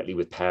directly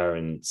with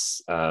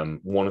parents.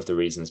 One of the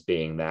reasons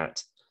being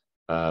that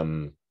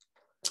in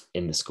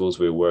the schools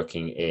we were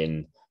working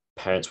in,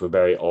 parents were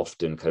very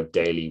often kind of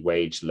daily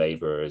wage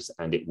laborers,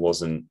 and it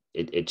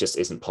just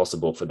isn't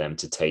possible for them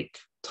to take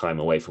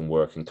time away from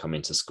work and come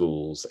into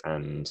schools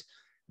and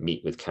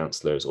meet with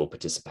counselors or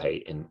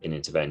participate in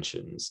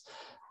interventions.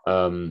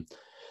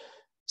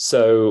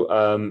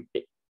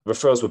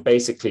 Referrals were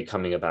basically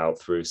coming about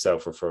through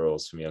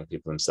self-referrals from young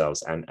people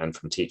themselves and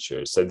from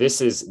teachers. So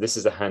this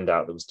is a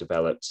handout that was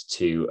developed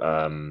to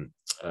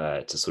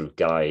sort of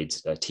guide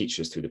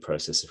teachers through the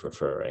process of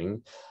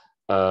referring.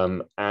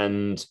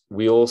 And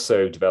we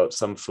also developed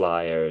some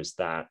flyers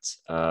that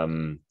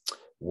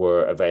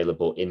were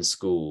available in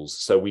schools.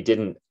 So we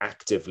didn't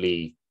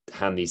actively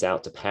hand these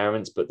out to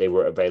parents, but they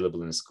were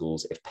available in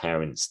schools if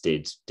parents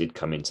did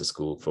come into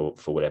school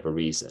for whatever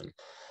reason.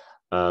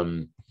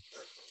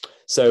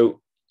 So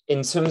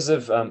in terms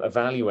of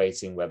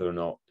evaluating whether or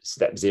not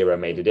step zero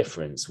made a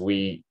difference,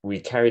 we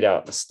carried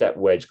out a step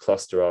wedge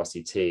cluster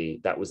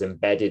RCT that was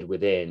embedded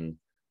within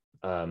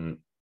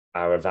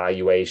our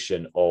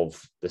evaluation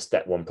of the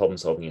step one problem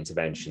solving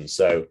intervention.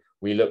 So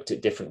we looked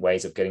at different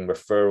ways of getting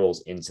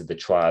referrals into the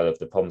trial of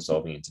the problem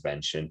solving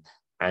intervention.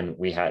 And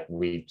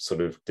we sort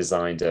of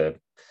designed a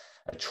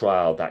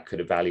trial that could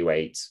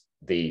evaluate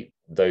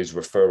those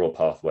referral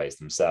pathways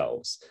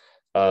themselves.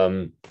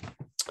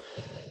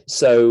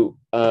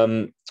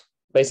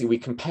 Basically, we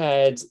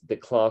compared the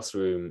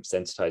classroom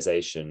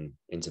sensitization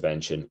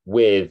intervention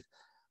with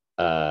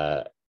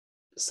a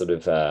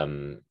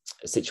situation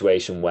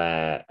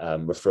where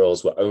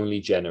referrals were only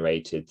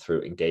generated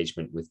through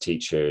engagement with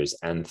teachers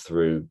and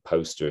through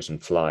posters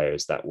and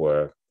flyers that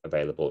were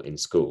available in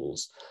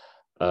schools.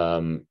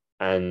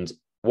 And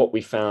what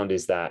we found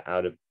is that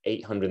out of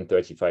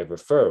 835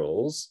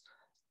 referrals,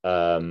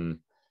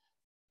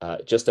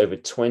 just over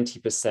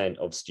 20%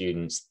 of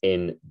students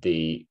in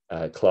the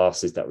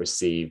classes that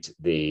received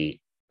the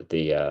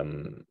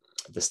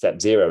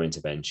step zero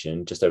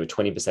intervention, just over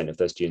 20% of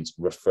those students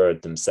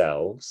referred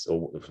themselves,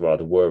 or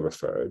rather were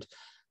referred,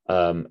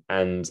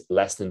 and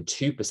less than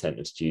 2%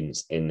 of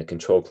students in the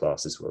control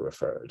classes were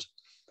referred.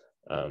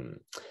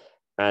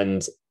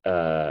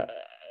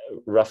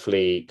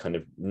 Roughly kind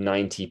of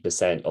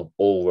 90% of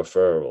all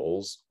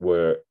referrals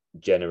were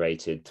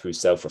generated through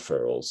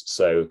self-referrals.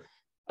 So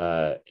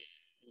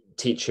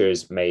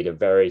teachers made a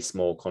very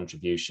small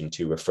contribution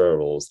to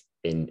referrals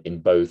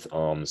in both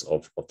arms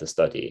of the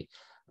study,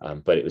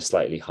 but it was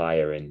slightly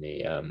higher in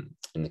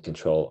the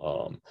control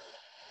arm.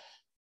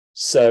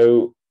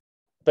 So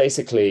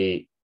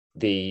basically,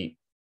 the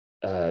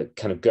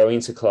kind of going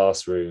to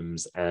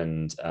classrooms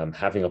and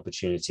presenting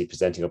opportunities to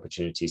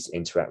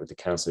interact with the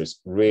counselors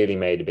really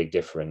made a big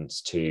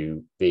difference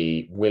to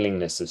the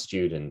willingness of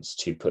students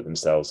to put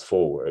themselves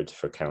forward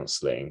for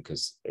counselling.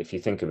 Because if you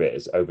think of it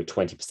as over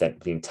 20%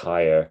 of the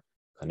entire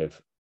kind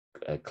of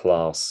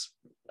class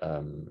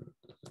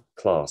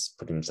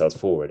putting themselves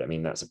forward, I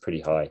mean, that's a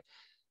pretty high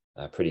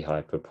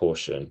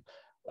proportion.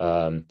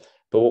 But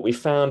what we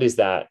found is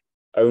that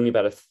only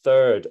about a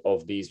third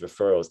of these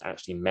referrals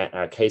actually met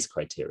our case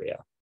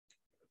criteria.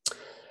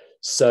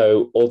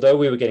 So although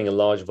we were getting a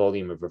large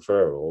volume of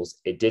referrals,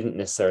 it didn't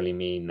necessarily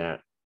mean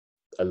that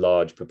a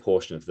large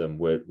proportion of them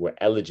were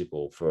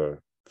eligible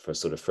for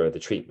sort of further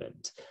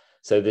treatment.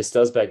 So this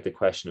does beg the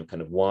question of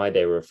kind of why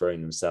they were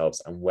referring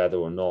themselves and whether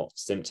or not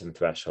symptom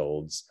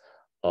thresholds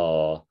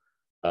are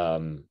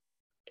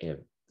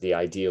the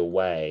ideal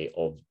way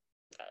of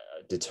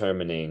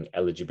determining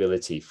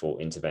eligibility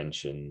for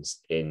interventions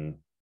in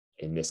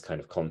this kind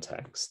of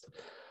context.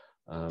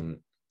 But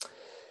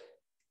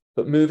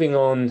moving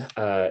on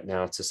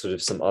now to sort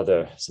of some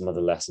other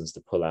lessons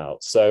to pull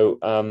out. So,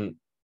 and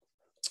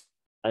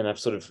I've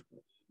sort of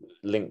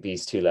link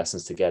these two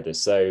lessons together.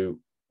 So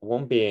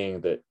one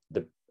being that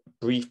the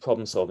brief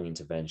problem-solving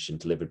intervention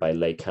delivered by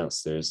lay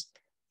counsellors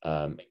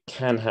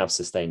can have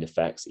sustained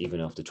effects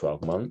even after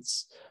 12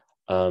 months.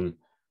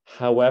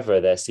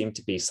 However, there seemed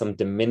to be some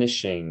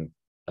diminishing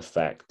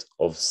effect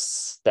of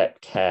step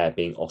care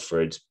being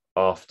offered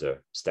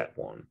after step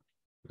one.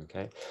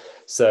 Okay,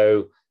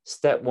 so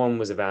step one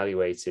was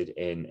evaluated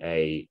in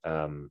a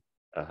 2-arm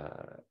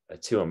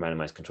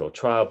randomized controlled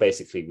trial.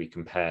 Basically, we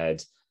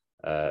compared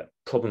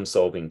problem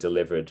solving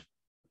delivered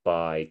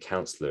by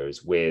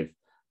counsellors with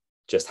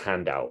just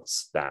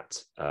handouts that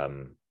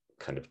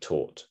kind of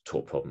taught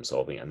problem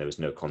solving, and there was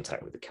no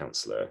contact with the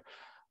counsellor.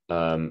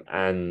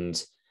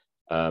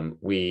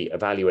 We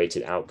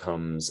evaluated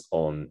outcomes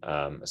on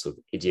a sort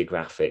of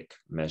idiographic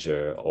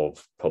measure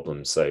of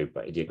problems. So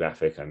by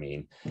idiographic, I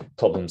mean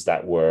problems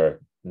that were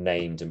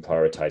named and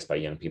prioritized by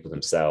young people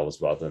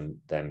themselves rather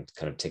than them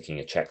kind of ticking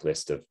a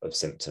checklist of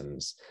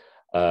symptoms.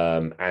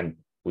 And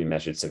we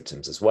measured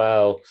symptoms as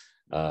well.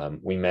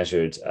 We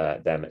measured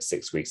them at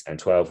 6 weeks and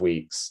 12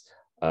 weeks.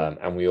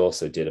 And we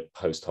also did a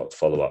post hoc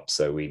follow-up.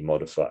 So we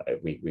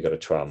got a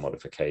trial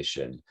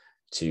modification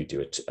to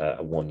do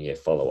a 1-year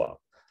follow-up.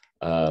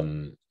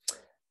 And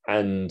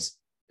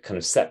kind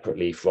of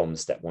separately from the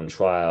step one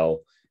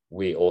trial,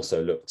 we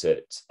also looked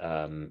at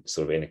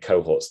sort of in a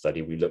cohort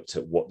study, we looked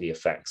at what the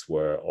effects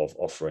were of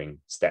offering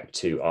step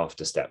two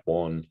after step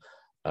one.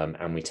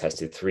 And we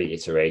tested 3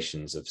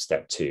 iterations of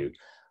step two.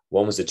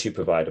 One was a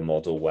 2-provider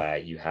model where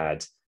you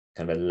had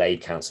kind of a lay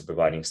counsellor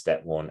providing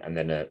step one and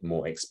then a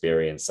more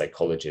experienced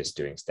psychologist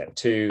doing step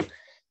two.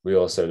 We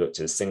also looked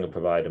at a single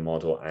provider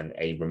model and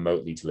a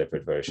remotely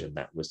delivered version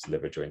that was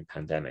delivered during the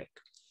pandemic.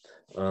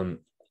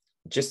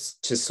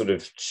 Just to sort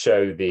of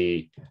show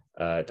the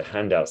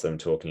handouts that I'm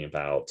talking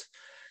about.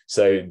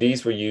 So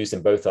these were used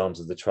in both arms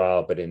of the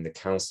trial, but in the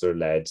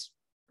counsellor-led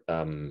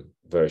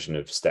version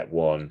of step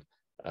one,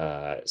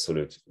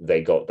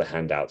 they got the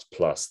handouts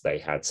plus they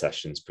had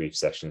brief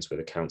sessions with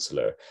a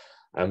counsellor.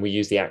 And we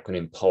use the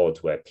acronym POD,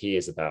 where P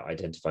is about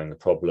identifying the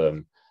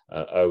problem,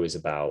 O is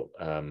about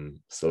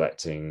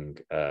selecting,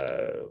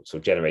 sort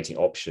of generating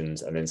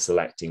options, and then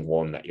selecting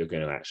one that you're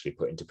going to actually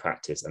put into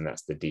practice, and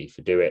that's the D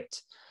for do it.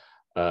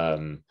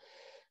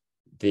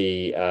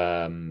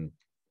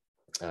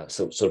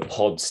 Sort of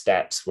POD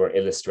steps were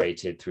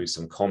illustrated through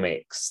some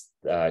comic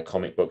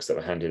books that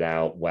were handed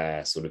out,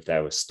 where sort of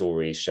there were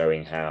stories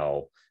showing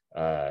how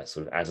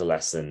sort of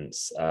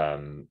adolescents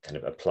kind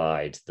of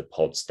applied the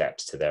POD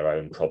steps to their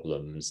own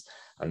problems,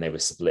 and they were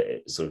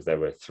split. Sort of there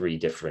were 3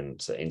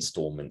 different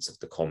installments of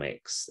the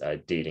comics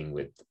dealing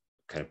with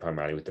kind of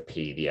primarily with the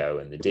P, the O,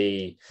 and the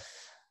D.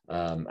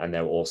 And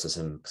there were also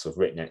some sort of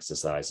written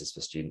exercises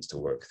for students to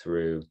work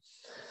through.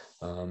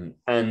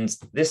 And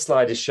this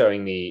slide is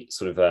showing the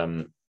sort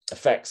of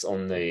effects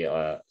on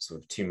the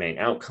sort of 2 main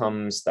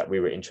outcomes that we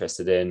were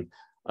interested in.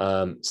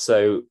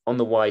 So on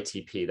the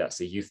YTP, that's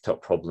the youth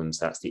top problems,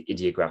 that's the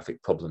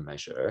idiographic problem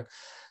measure.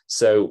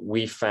 So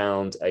we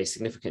found a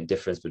significant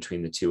difference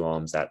between the 2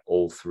 arms at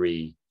all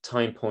 3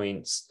 time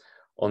points.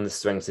 On the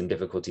strengths and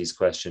difficulties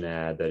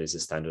questionnaire, that is a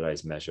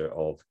standardized measure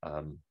of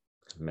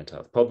mental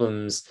health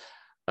problems.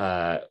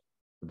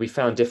 We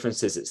found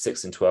differences at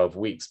 6 and 12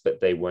 weeks,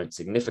 but they weren't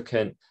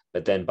significant.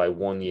 But then by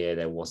 1 year,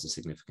 there was a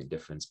significant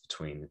difference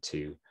between the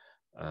two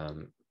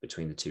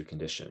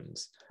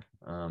conditions.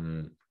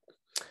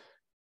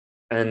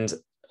 And I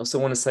also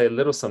want to say a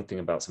little something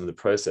about some of the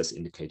process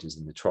indicators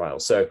in the trial.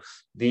 So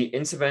the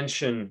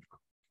intervention,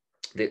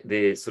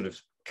 the sort of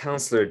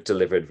counsellor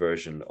delivered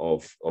version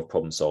of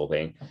problem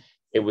solving,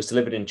 it was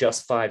delivered in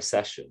just 5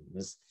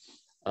 sessions.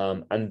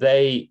 And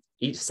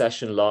each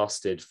session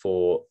lasted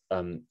for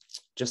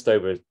just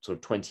over sort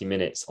of 20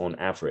 minutes on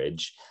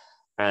average.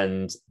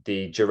 And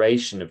the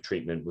duration of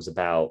treatment was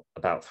about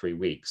 3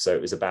 weeks. So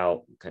it was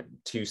about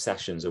 2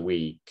 sessions a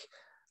week,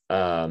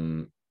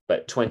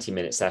 but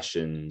 20-minute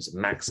sessions,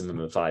 maximum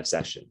of 5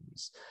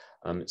 sessions.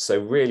 So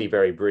really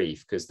very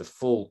brief, because the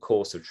full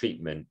course of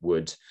treatment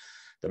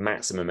the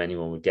maximum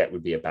anyone would get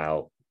would be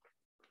about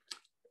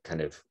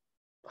kind of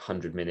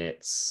 100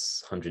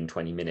 minutes,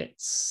 120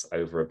 minutes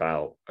over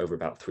about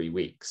 3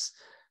 weeks.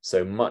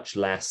 So much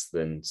less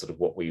than sort of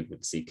what we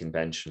would see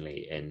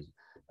conventionally in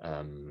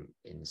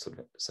sort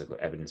of so-called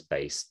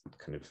evidence-based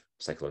kind of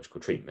psychological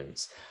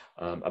treatments.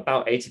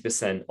 About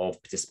 80%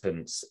 of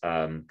participants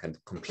kind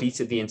of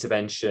completed the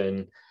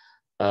intervention.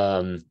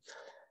 And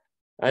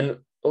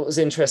what was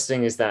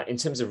interesting is that in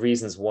terms of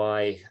reasons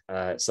why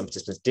some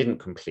participants didn't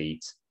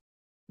complete,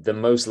 the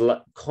most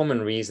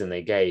common reason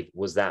they gave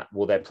was that,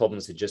 well, their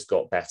problems had just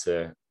got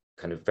better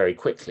kind of very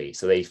quickly.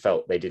 So they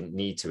felt they didn't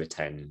need to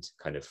attend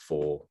kind of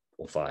 4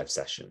 or 5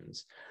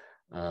 sessions.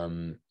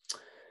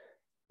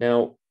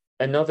 Now,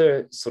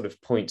 another sort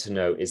of point to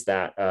note is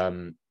that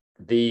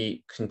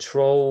the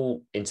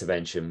control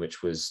intervention,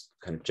 which was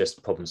kind of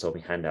just problem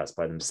solving handouts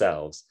by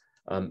themselves,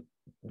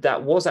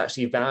 that was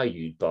actually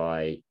valued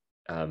by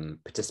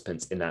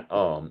participants in that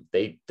arm.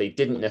 They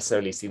didn't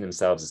necessarily see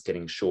themselves as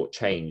getting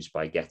shortchanged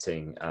by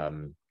getting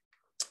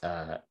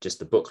just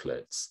the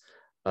booklets.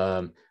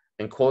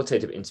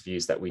 qualitative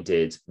interviews that we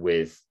did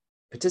with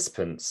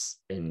participants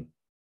in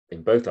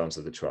both arms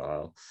of the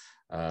trial,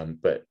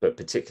 but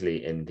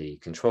particularly in the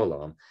control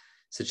arm,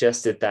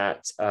 suggested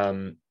that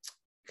kind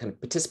of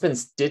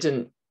participants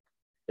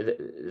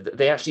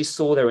they actually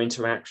saw their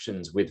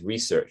interactions with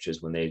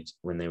researchers when they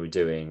were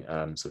doing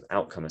sort of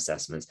outcome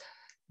assessments.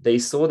 They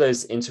saw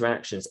those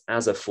interactions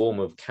as a form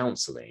of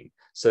counselling.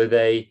 So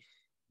they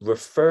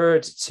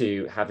referred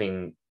to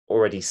having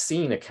already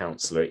seen a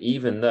counsellor,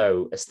 even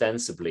though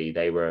ostensibly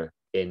they were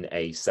in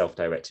a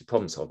self-directed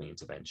problem-solving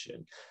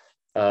intervention.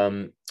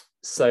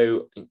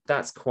 So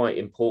that's quite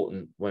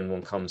important when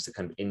one comes to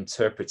kind of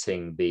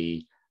interpreting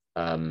the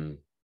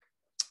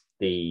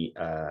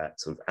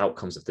sort of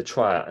outcomes of the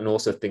trial, and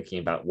also thinking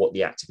about what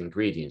the active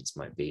ingredients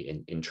might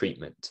be in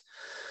treatment.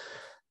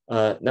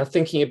 Now,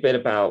 thinking a bit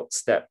about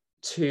step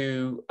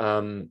 2,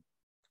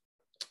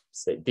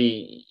 so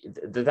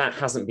that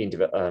hasn't been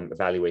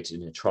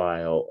evaluated in a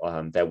trial.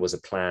 There was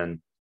a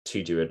plan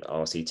to do an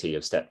RCT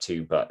of step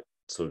 2, but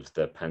sort of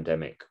the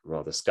pandemic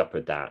rather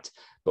scuppered that.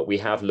 But we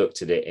have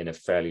looked at it in a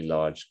fairly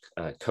large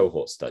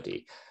cohort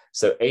study.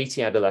 So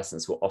 80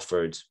 adolescents were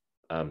offered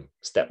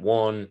step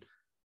 1,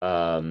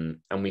 and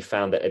we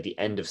found that at the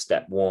end of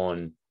step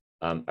 1,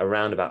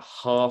 around about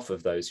half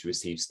of those who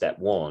received step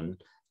 1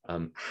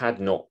 had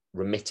not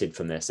remitted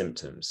from their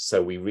symptoms.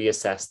 So we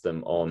reassessed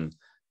them on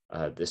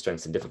the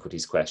Strengths and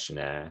Difficulties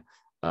questionnaire,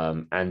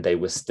 and they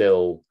were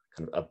still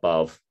kind of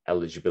above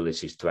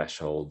eligibility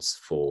thresholds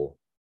for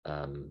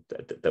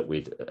that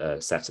we'd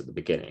set at the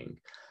beginning.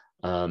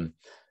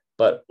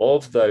 But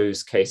of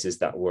those cases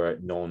that were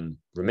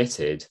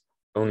non-remitted,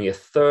 only a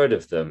third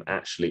of them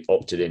actually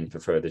opted in for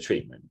further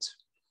treatment.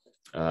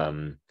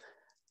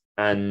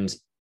 And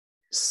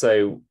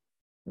so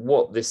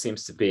what this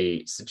seems to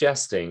be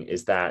suggesting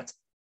is that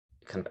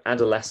kind of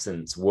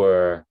adolescents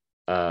were,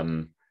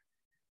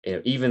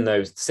 even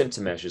though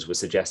symptom measures were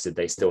suggested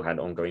they still had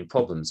ongoing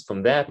problems,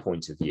 from their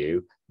point of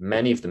view,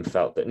 many of them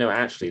felt that, no,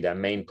 actually their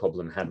main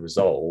problem had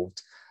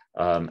resolved,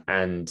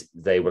 and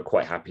they were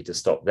quite happy to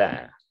stop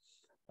there.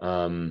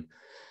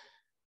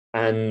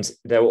 And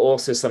there were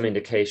also some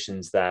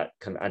indications that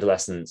kind of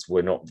adolescents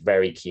were not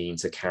very keen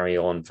to carry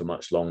on for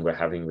much longer,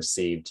 having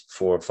received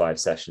 4 or 5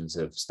 sessions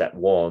of step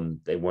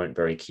 1. They weren't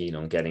very keen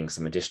on getting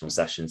some additional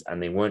sessions,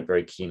 and they weren't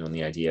very keen on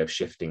the idea of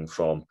shifting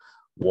from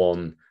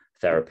one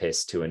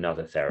therapist to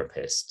another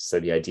therapist.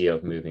 So the idea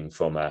of moving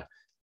from a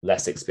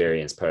less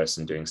experienced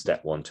person doing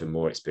step 1 to a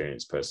more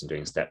experienced person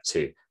doing step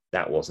 2,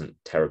 that wasn't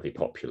terribly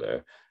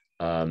popular.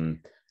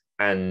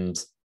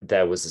 And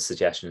there was a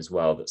suggestion as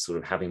well that sort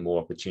of having more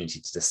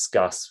opportunity to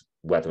discuss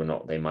whether or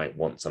not they might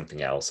want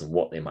something else and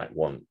what they might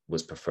want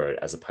was preferred,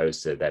 as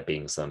opposed to there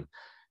being some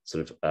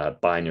sort of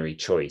binary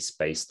choice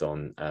based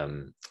on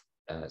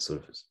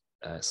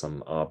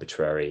some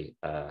arbitrary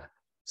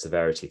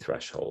severity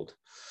threshold.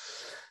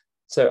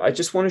 So I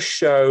just want to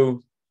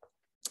show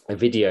a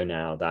video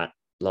now that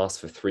lasts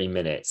for 3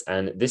 minutes.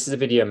 And this is a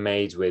video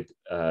made with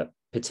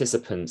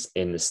participants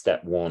in the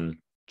step 1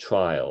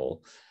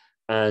 trial.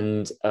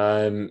 And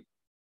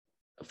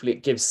hopefully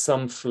it gives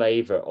some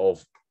flavor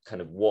of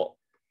kind of what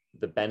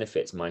the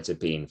benefits might have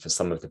been for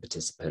some of the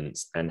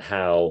participants, and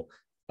how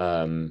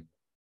kind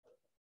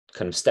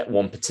of step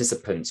 1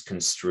 participants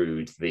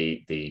construed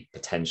the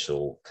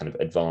potential kind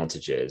of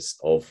advantages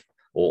of,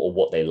 or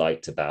what they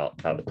liked about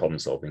the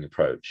problem-solving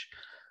approach.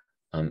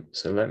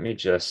 So let me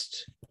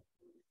just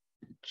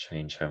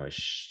change how I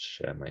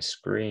share my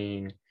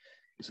screen.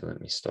 So let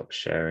me stop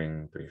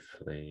sharing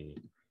briefly,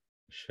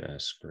 share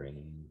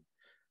screen.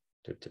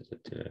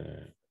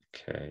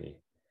 Okay.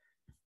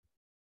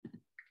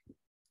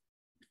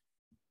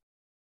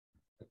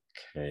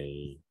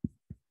 Okay.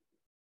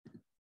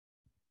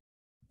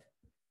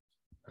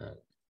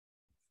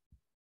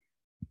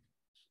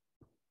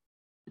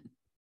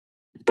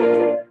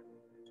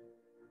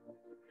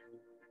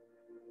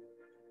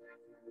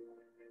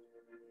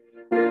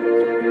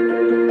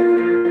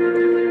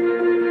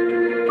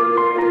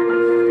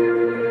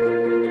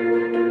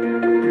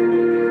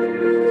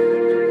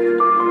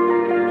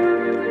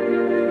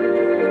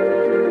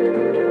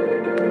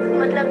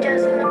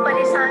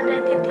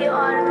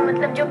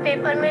 जो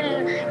paper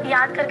में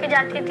याद करके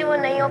जाती थी वो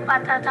नहीं हो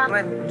पाता था।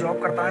 मैं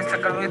जॉब करता हूँ, इस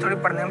चक्कर में थोड़ी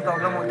पढ़ने में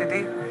प्रॉब्लम होती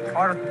थी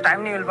और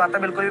टाइम नहीं मिल पाता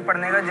बिल्कुल भी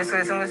पढ़ने का, जिस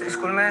वजह से मुझे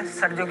स्कूल में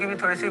सर्दियों की भी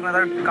थोड़ी सी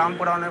मतलब काम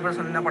पूरा होने पर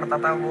सुनना पड़ता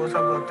था, वो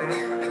सब होते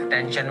हैं।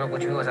 टेंशन में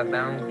कुछ भी हो सकता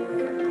है,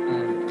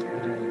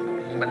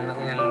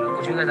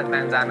 कुछ भी कर सकता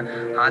है इंसान,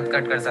 हाथ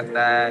कट कर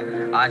सकता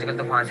है। आजकल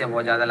तो फांसियाँ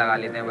बहुत ज़्यादा लगा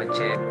लेते हैं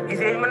बच्चे।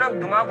 इस एज में ना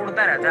दिमाग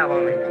उड़ता रहता है हवा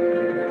में,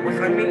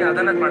 उसमें नहीं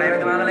आता ना पढ़ाई में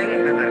दिमाग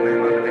लगेगा ना घर में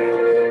दिमाग लगेगा।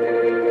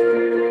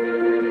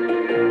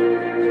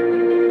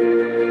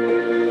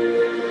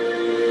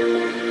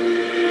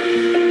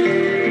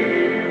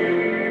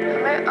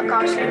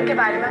 काउंसलिंग के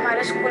बारे में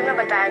हमारे स्कूल में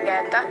बताया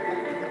गया था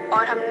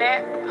और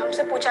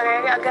हमसे पूछा गया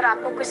कि अगर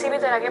आपको किसी भी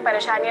तरह की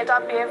परेशानी है तो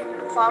आप ये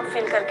फॉर्म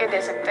फिल करके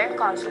दे सकते हैं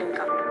काउंसलिंग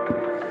का।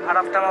 हर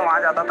हफ्ते मैं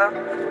वहाँ जाता था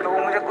तो वो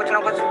मुझे कुछ ना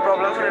कुछ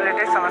प्रॉब्लम से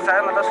रिलेटेड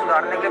समस्याएं मतलब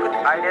सुधारने के लिए कुछ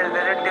आइडिया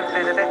देते थे, टिप्स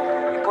देते थे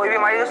कोई भी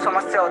हमारी जो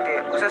समस्या होती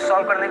है उसे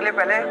सॉल्व करने के लिए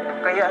पहले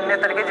कई अन्य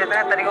तरीके,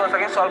 जितने तरीके हो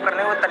सके सॉल्व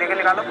करने के वो तरीके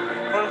निकालो।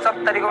 उन सब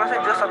तरीकों में से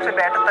जो सबसे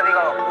बेटर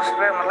तरीका हो उस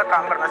पर मतलब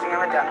काम करना चाहिए,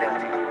 हमें ध्यान देना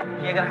चाहिए।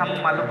 कि अगर हम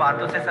मान लो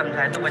बातों से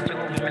समझाएं तो बच्चों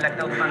को मुझे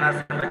लगता है उतना ना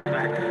समझ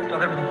पाए, तो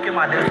अगर बुक के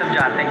माध्यम से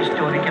समझाते हैं,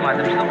 स्टोरी के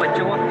माध्यम से, तो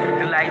बच्चों को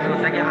रियलाइज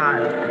होता है कि हाँ,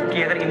 कि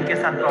अगर इनके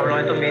साथ प्रॉब्लम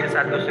है तो मेरे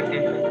साथ भी हो सकती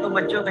है। तो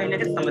बच्चों को कहीं ना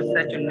कहीं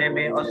समस्या चुनने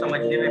में और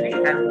समझने में भी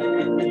हेल्प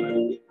होती है।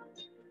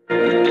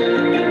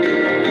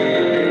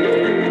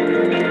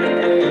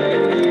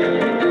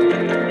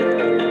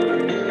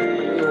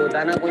 होता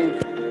है ना, कोई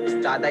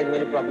चाहता है कि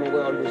मेरी प्रॉब्लम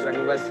कोई और दूसरा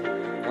नहीं, बस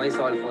वही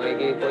सॉल्व होए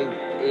कि कोई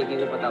एक ही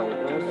को पता हो,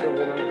 तो उससे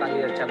वो मैं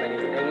काफ़ी अच्छा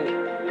बेनिफिट है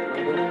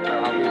कि उनको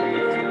प्रभाव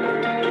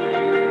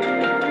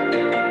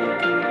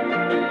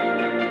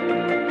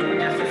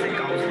जैसे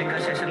काउंसलिंग का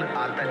सेशन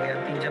आता गया,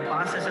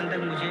 3-5 सेशन तक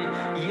मुझे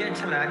ये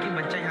अच्छा लगा कि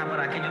बच्चा यहाँ पर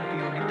आके जो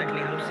पीओडी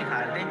तकनीक हम सिखा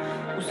रहे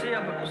थे उसे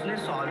अब उसने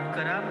सॉल्व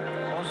करा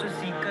और उसे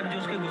सीखकर जो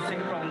उसके गुस्से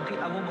की प्रॉब्लम थी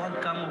अब वो बहुत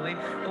कम हो गई,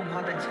 तो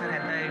बहुत अच्छा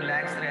रहता है,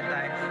 रिलैक्स रहता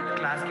है,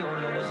 क्लास के और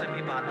लोगों से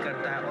भी बात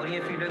करता है। और ये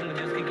फीडबैक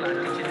मुझे उसकी क्लास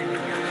टीचर ने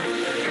दिया।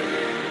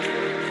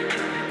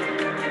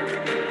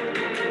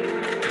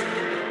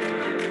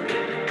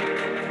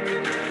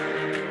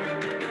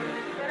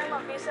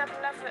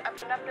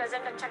 अपना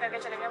प्रेजेंट अच्छा करके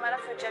चलेंगे, हमारा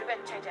फ्यूचर भी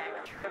अच्छा ही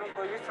जाएगा। अगर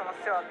कोई भी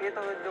समस्या होती है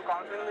तो जो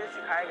काउंसलिंग में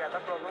सिखाया गया था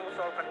प्रॉब्लम को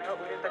सॉल्व करने का,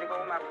 उन्हीं तरीकों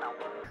को मैं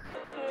अपनाऊंगा।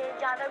 कि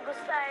ज़्यादा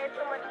गुस्सा है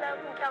तो मतलब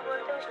क्या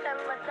बोलते हैं उस टाइम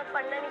मतलब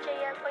पढ़ना नहीं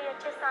चाहिए, कोई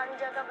अच्छे शांत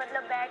जगह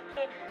मतलब बैठ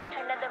के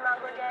ठंडा दिमाग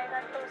हो जाएगा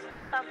तो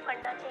उसका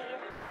पढ़ना चाहिए।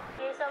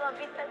 ये सब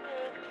अभी तक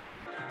एक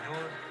जो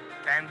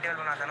टाइम टेबल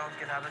बनाता ना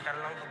उसके हिसाब से चल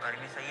रहा हूँ, तो घर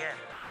भी सही है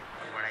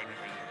और पढ़ाई भी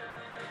सही है।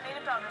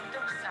 मेरी प्रॉब्लम तो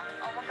गुस्सा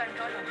और वो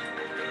कंट्रोल होती है।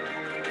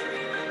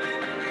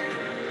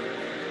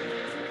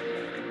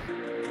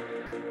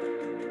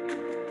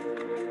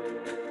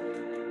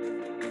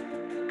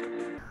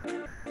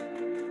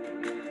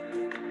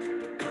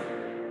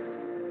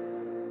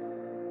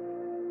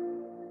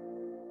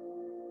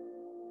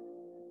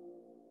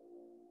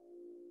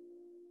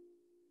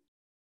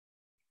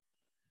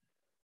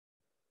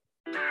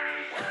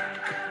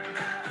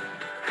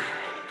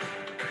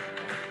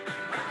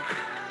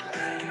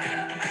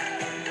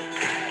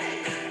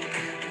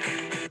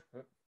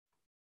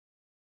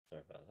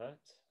 Sorry about that.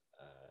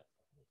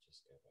 Let me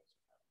just go back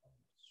to that one.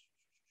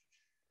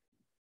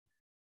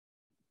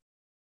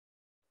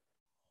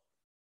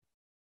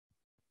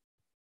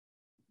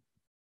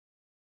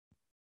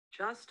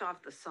 Just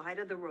off the side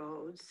of the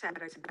road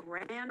sat a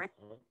grand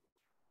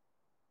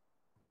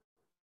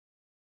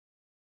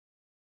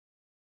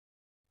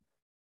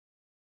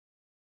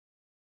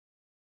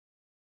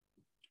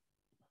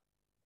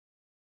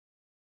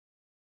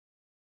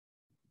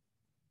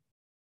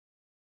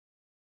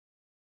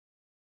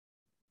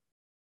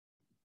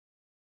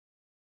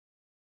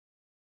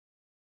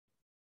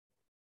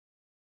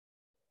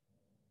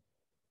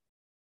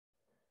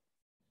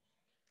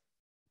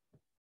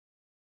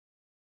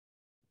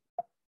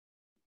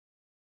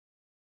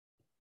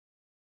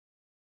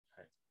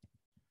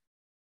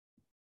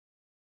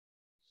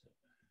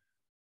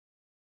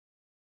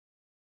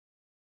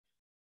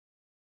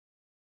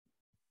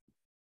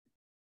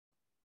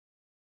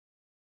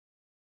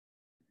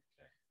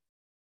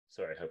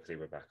Sorry, hopefully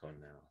we're back on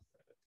now.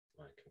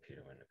 My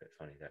computer went a bit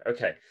funny there.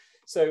 Okay,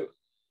 so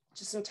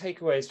just some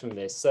takeaways from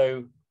this.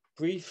 So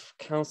brief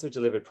counsellor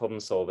delivered problem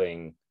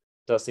solving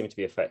does seem to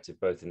be effective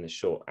both in the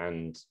short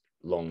and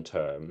long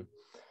term.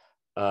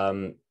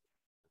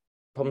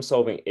 Problem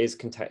solving is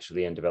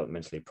contextually and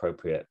developmentally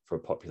appropriate for a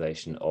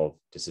population of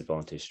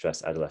disadvantaged,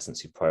 stressed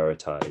adolescents who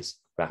prioritise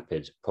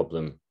rapid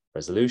problem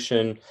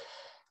resolution.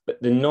 But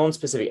the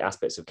non-specific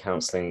aspects of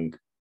counselling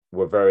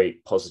were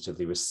very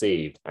positively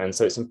received. And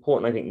so it's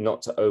important, I think,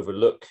 not to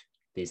overlook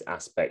these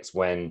aspects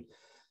when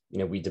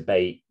we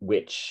debate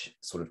which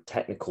sort of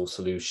technical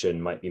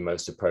solution might be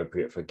most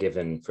appropriate for a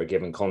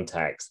given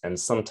context. And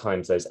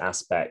sometimes those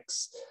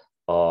aspects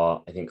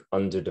are, I think,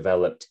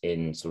 underdeveloped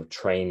in sort of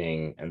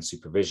training and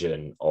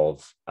supervision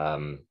of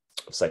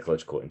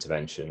psychological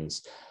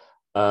interventions.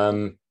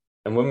 And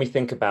when we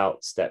think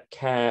about step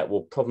care,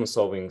 well, problem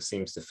solving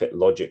seems to fit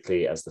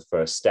logically as the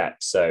first step.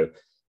 So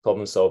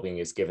problem solving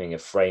is giving a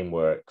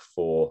framework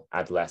for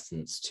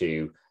adolescents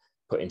to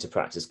put into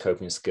practice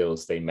coping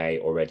skills they may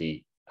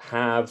already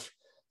have.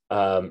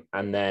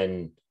 And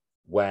then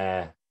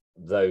where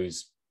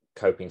those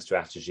coping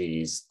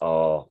strategies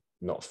are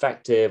not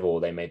effective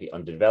or they may be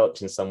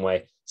underdeveloped in some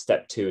way,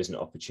 step 2 is an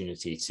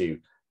opportunity to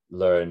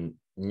learn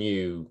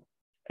new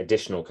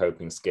additional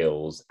coping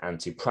skills and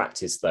to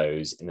practice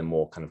those in a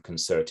more kind of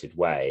concerted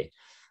way.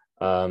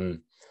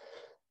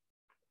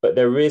 But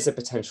there is a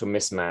potential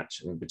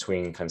mismatch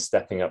between kind of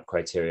stepping up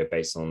criteria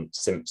based on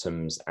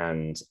symptoms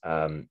and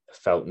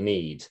felt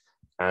need,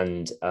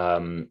 and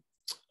kind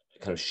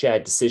of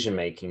shared decision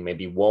making may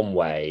be one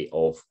way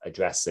of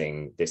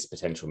addressing this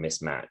potential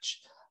mismatch.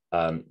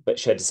 But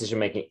shared decision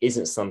making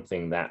isn't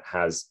something that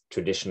has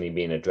traditionally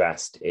been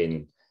addressed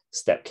in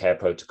step care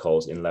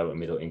protocols in low and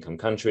middle income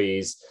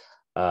countries.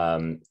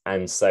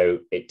 And so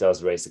it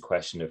does raise the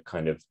question of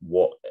kind of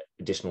what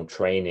additional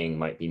training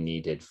might be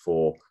needed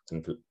for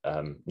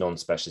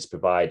non-specialist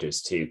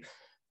providers to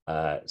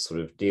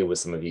sort of deal with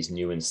some of these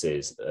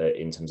nuances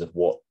in terms of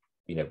what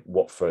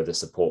further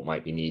support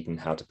might be needed and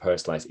how to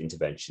personalize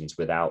interventions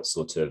without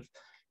sort of,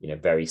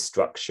 very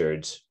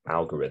structured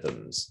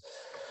algorithms.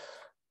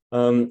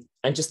 And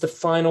just the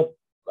final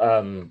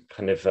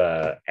kind of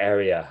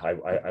area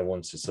I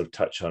want to sort of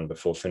touch on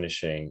before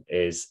finishing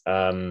is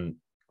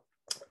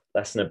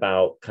lesson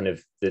about kind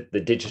of the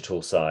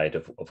digital side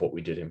of what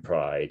we did in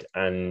Pride.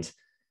 And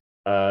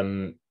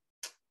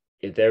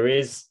there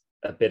is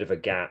a bit of a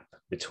gap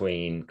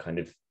between kind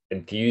of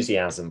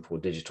enthusiasm for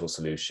digital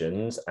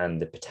solutions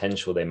and the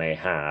potential they may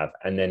have,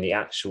 and then the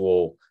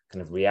actual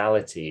kind of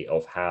reality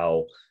of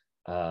how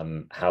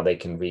they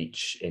can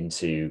reach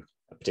into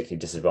particularly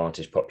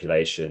disadvantaged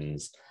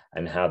populations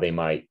and how they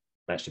might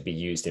actually be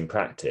used in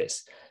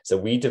practice. So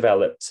we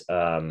developed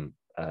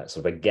sort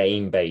of a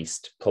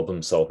game-based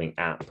problem-solving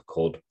app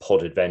called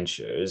Pod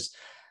Adventures,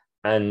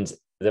 and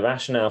the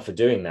rationale for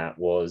doing that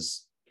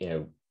was,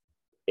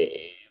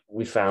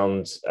 we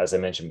found, as I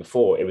mentioned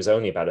before, it was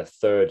only about a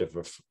third of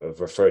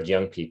referred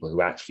young people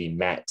who actually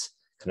met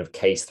kind of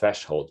case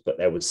thresholds, but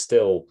there was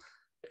still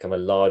kind of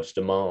a large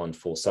demand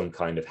for some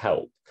kind of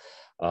help.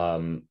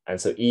 And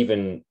so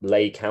even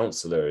lay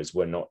counsellors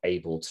were not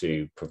able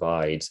to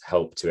provide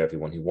help to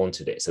everyone who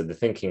wanted it. So the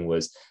thinking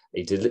was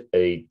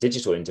a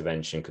digital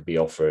intervention could be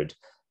offered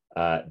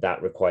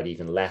that required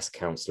even less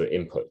counsellor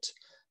input.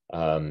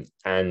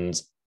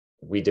 And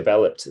we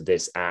developed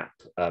this app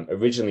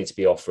originally to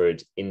be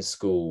offered in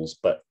schools,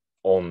 but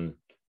on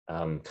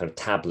kind of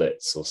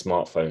tablets or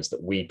smartphones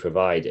that we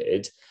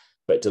provided,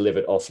 but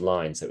delivered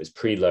offline. So it was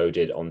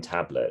preloaded on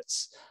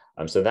tablets.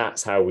 So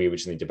that's how we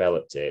originally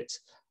developed it.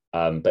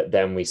 But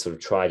then we sort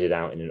of tried it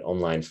out in an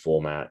online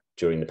format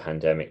during the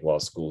pandemic while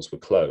schools were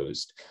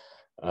closed.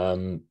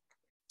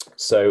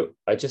 So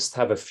I just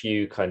have a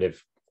few kind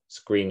of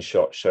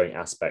screenshots showing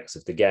aspects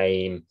of the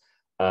game.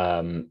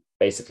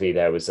 Basically,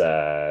 there was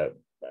a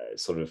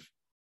sort of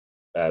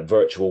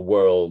virtual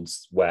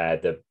worlds where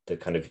the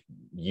kind of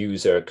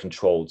user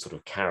controlled sort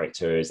of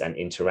characters and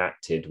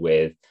interacted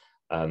with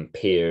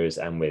peers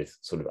and with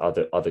sort of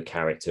other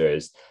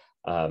characters.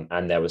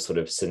 And there were sort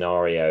of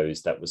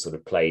scenarios that were sort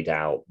of played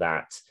out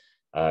that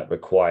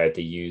required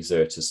the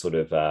user to sort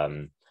of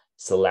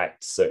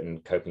select certain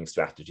coping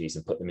strategies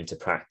and put them into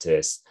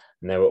practice.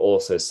 And there were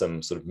also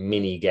some sort of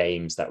mini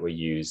games that were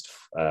used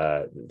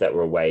that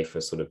were a way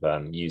for sort of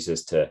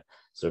users to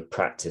sort of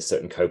practice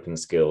certain coping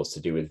skills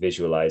to do with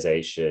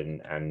visualization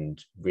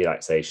and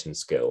relaxation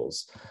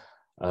skills.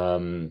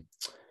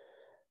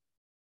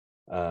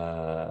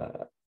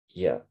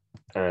 Yeah,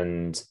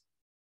 and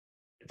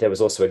there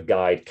was also a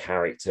guide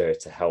character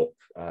to help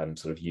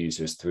sort of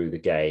users through the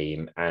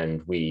game,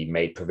 and we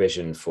made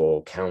provision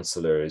for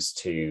counsellors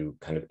to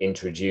kind of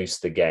introduce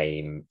the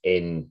game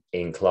in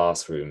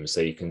classrooms.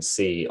 So you can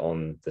see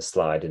on the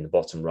slide in the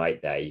bottom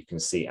right there, you can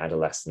see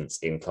adolescents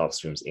in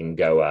classrooms in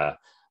Goa.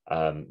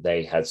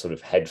 They had sort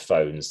of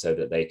headphones so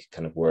that they could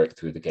kind of work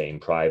through the game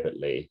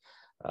privately.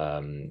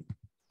 And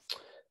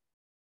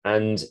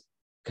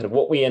kind of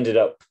what we ended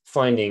up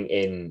finding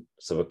in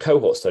sort of a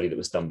cohort study that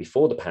was done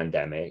before the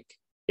pandemic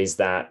is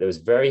that there was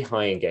very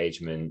high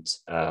engagement,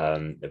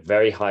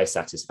 very high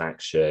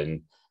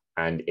satisfaction,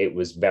 and it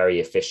was very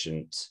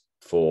efficient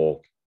for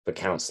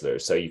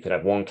counsellors. So you could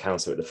have one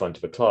counsellor at the front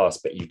of a class,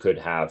 but you could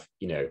have,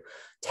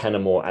 10 or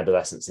more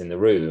adolescents in the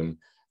room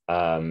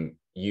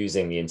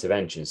using the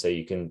intervention. So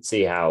you can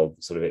see how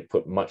sort of it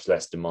put much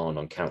less demand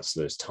on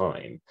counsellors'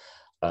 time.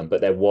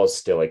 But there was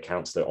still a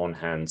counsellor on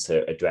hand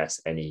to address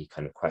any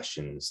kind of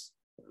questions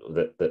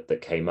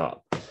that came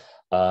up.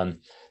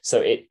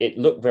 So it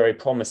looked very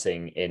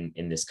promising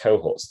in this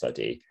cohort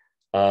study.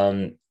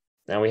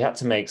 Now we had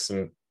to make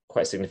some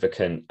quite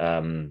significant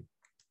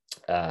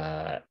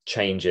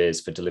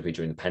changes for delivery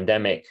during the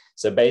pandemic.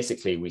 So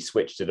basically we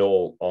switched it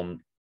all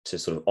on to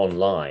sort of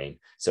online.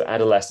 So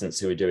adolescents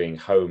who were doing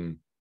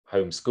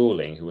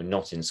homeschooling, who were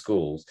not in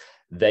schools,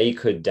 they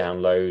could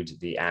download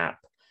the app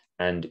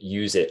and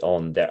use it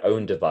on their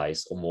own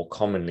device, or more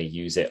commonly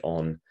use it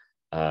on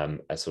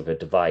a sort of a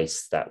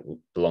device that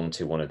belonged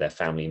to one of their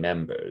family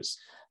members.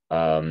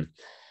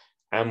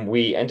 And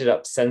we ended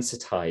up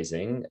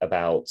sensitizing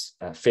about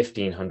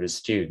 1,500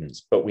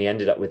 students, but we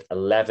ended up with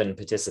 11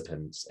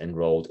 participants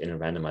enrolled in a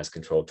randomized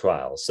controlled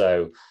trial.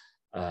 So,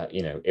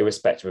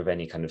 irrespective of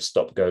any kind of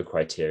stop-go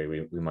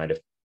criteria we might have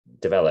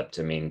developed,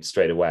 I mean,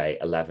 straight away,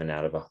 11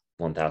 out of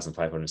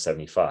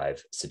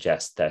 1,575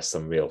 suggests there's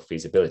some real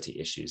feasibility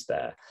issues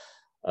there.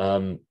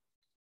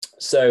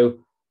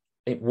 So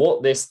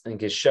what this, I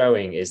think, is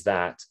showing is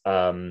that,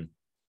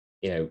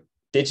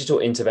 digital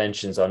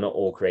interventions are not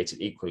all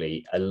created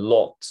equally. A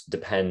lot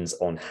depends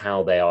on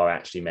how they are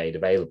actually made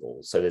available.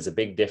 So there's a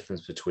big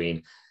difference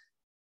between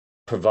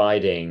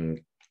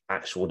providing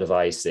actual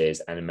devices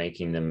and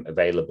making them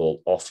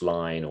available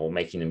offline, or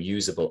making them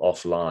usable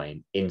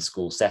offline in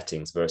school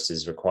settings,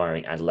 versus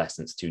requiring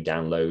adolescents to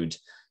download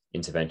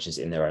interventions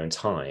in their own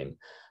time.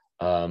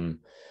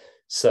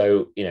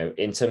 So, you know,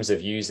 in terms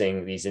of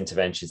using these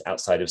interventions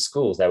outside of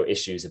schools, there were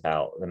issues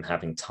about them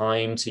having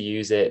time to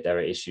use it. There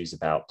are issues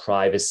about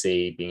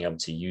privacy, being able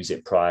to use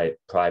it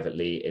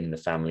privately in the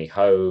family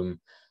home.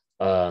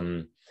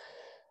 And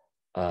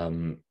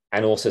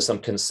also some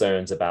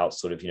concerns about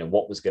sort of, you know,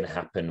 what was going to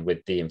happen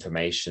with the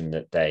information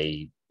that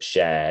they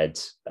shared,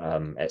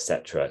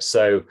 etc.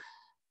 So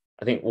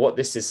I think what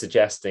this is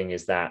suggesting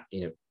is that,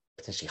 you know,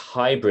 potentially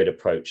hybrid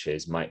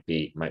approaches might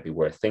be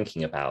worth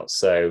thinking about.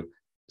 So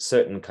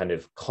certain kind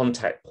of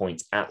contact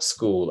points at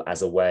school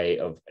as a way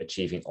of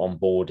achieving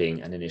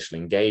onboarding and initial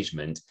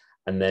engagement,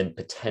 and then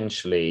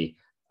potentially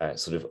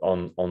sort of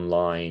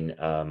online,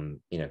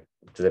 you know,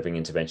 delivering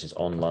interventions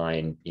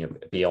online, you know,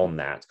 beyond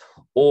that,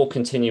 or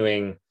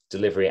continuing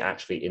delivery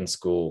actually in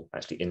school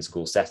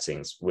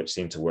settings, which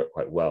seem to work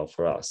quite well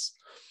for us.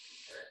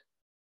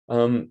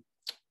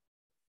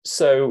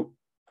 So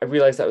I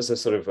realized that was a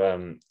sort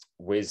of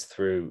whiz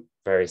through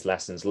various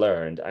lessons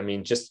learned. I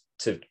mean, just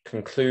to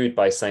conclude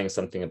by saying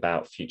something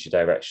about future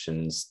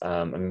directions,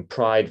 I mean,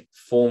 Pride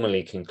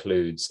formally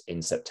concludes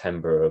in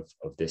September of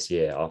this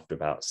year after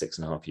about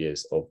 6.5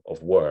 years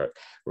of work.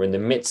 We're in the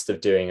midst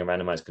of doing a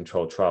randomized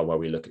controlled trial where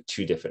we look at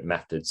 2 different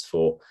methods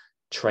for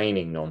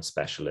training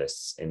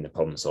non-specialists in the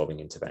problem-solving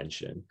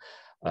intervention.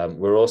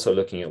 We're also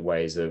looking at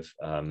ways of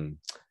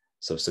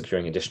sort of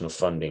securing additional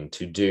funding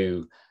to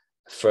do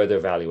further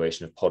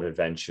evaluation of pod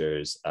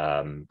adventures.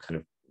 Kind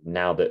of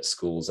now that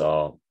schools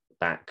are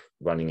back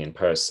running in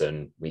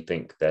person, we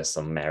think there's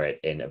some merit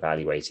in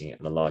evaluating it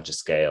on a larger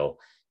scale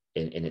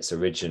in its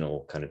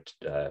original kind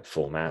of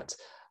format.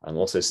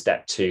 Also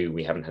step 2,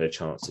 we haven't had a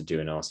chance to do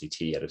an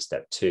RCT yet of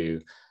step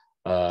 2.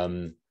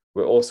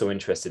 We're also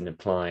interested in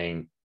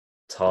applying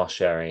task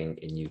sharing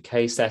in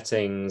UK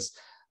settings.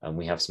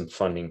 We have some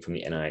funding from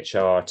the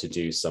NIHR to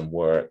do some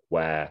work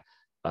where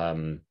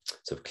sort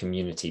of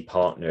community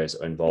partners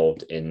are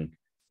involved in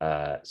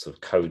sort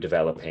of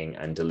co-developing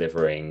and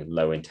delivering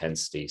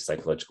low-intensity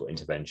psychological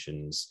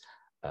interventions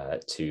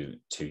to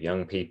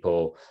young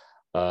people.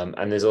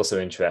 And there's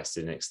also interest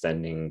in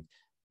extending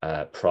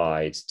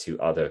Pride to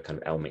other kind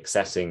of ELMIC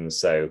settings.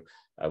 So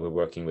we're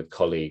working with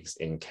colleagues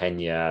in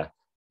Kenya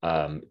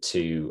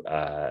to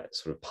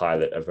sort of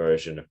pilot a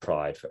version of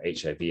Pride for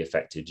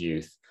HIV-affected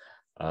youth.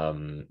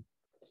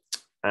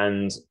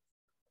 And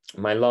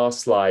my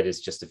last slide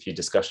is just a few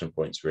discussion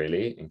points,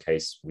 really, in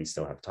case we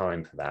still have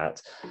time for that.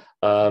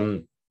 I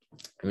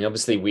mean,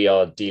 obviously, we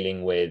are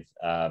dealing with,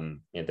 you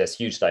know, there's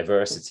huge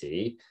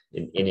diversity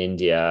in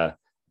India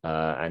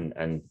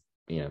and,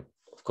 you know,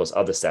 of course,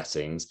 other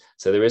settings.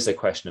 So there is a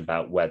question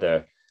about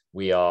whether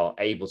we are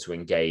able to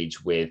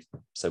engage with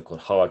so-called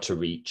hard to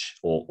reach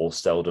or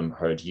seldom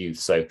heard youth.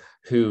 So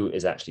who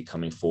is actually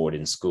coming forward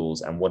in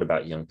schools, and what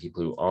about young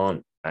people who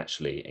aren't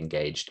actually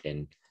engaged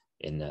in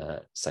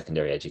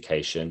secondary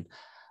education?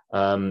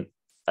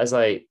 As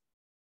I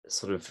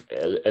sort of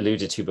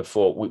alluded to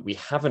before, we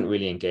haven't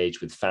really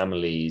engaged with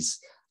families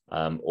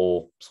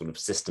or sort of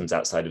systems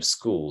outside of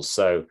schools.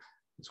 So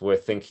it's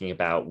worth thinking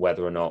about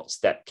whether or not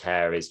step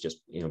care is just,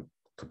 you know,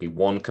 could be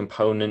one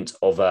component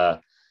of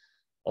a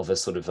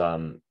sort of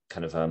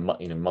kind of a,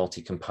 you know,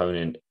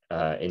 multi-component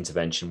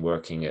intervention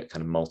working at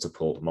kind of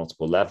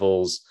multiple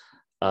levels.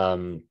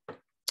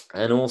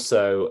 And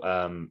also,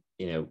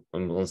 you know,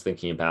 when one's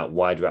thinking about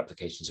wider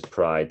applications of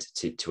Pride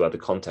to other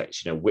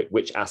contexts, you know,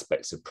 which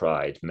aspects of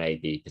Pride may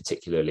be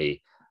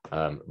particularly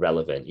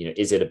relevant? You know,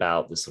 is it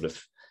about the sort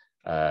of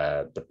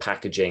the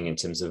packaging in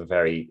terms of a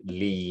very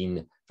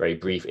lean, very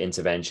brief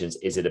interventions?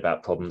 Is it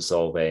about problem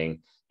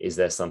solving? Is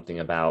there something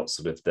about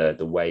sort of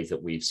the ways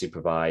that we've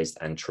supervised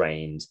and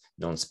trained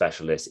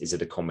non-specialists? Is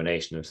it a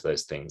combination of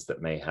those things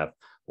that may have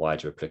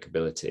wider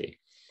applicability?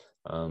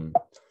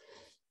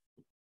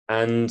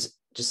 And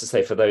just to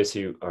say, for those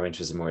who are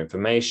interested in more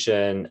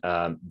information,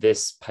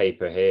 this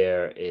paper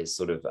here is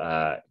sort of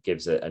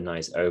gives a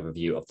nice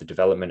overview of the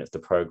development of the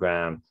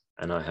program,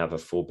 and I have a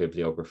full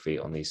bibliography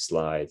on these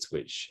slides,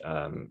 which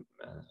I'm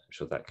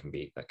sure that can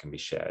be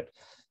shared.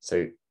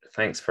 So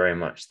thanks very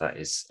much. That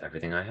is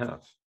everything I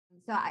have.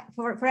 So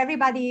for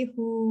everybody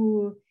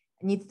who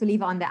needs to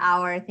leave on the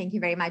hour, thank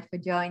you very much for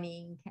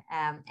joining.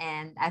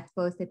 And I've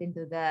posted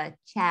into the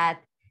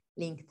chat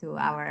link to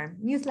our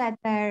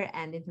newsletter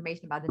and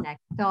information about the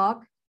next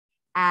talk.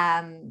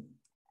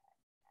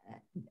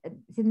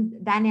 Since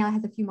Daniel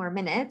has a few more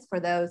minutes, for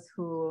those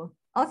who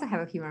also have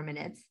a few more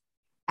minutes,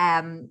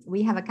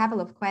 we have a couple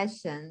of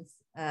questions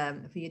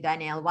for you,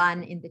 Daniel,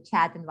 one in the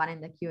chat and one in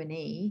the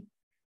Q&A.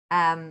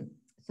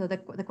 So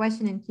the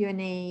question in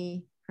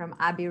Q&A from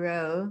Abby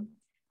Rowe,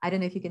 I don't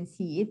know if you can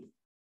see it.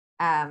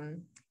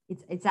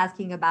 It's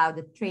asking about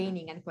the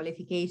training and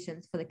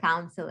qualifications for the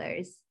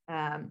counselors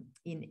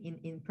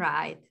in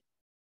Pride.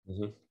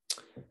 Mm-hmm.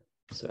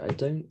 So I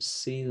don't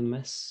see the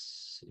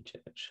message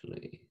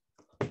actually.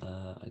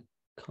 I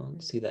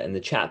can't see that in the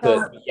chat,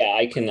 but yeah,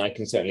 I can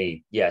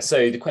certainly, yeah.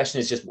 So the question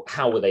is just,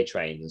 how were they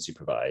trained and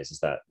supervised? Is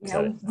that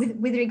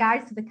with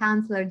regards to the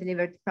counselor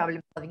delivered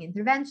problem-solving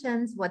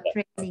interventions, what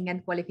training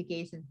and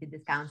qualifications did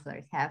these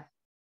counselors have?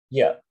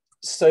 Yeah,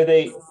 so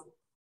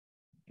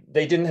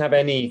they didn't have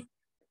any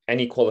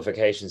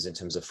qualifications in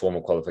terms of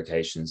formal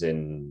qualifications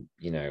in,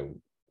 you know,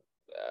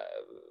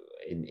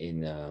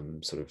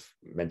 in sort of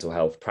mental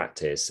health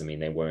practice. I mean,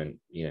 they weren't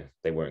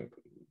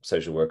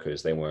social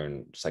workers, they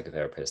weren't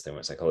psychotherapists, they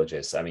weren't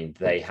psychologists. I mean,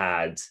 they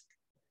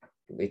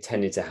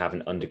tended to have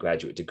an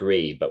undergraduate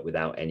degree, but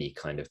without any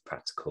kind of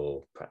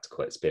practical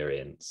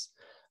experience.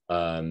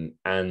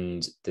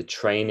 And the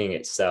training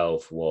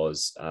itself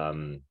was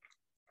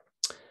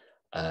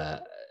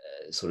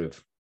sort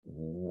of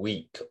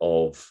week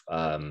of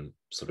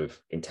sort of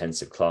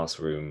intensive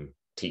classroom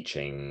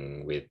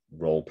teaching with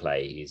role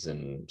plays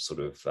and sort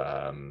of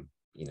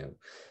you know,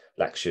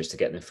 lectures to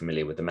get them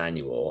familiar with the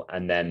manual,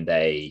 and then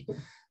they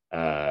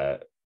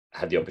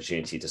had the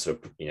opportunity to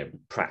sort of, you know,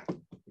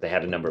 they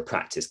had a number of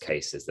practice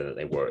cases that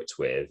they worked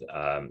with.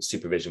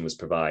 Supervision was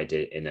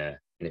provided in a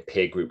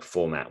peer group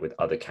format with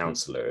other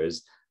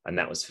counsellors, and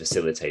that was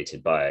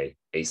facilitated by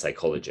a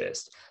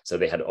psychologist. So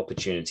they had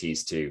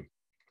opportunities to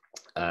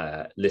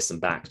listen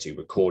back to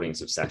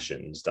recordings of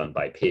sessions done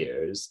by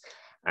peers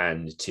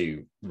and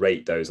to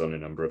rate those on a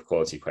number of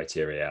quality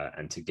criteria,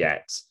 and to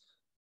get,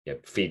 you know,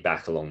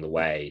 feedback along the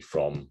way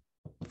from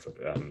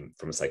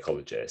a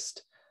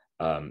psychologist.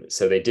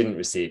 So they didn't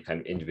receive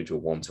kind of individual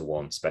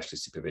one-to-one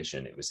specialist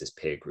supervision. It was this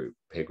peer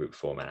group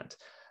format.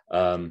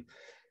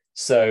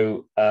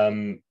 So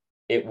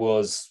it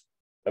was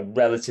a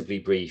relatively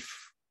brief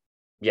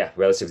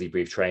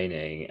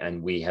training,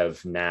 and we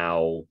have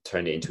now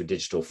turned it into a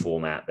digital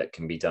format that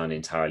can be done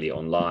entirely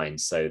online.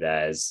 So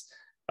there's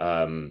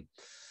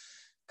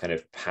kind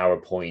of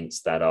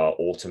PowerPoints that are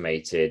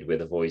automated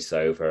with a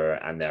voiceover,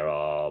 and there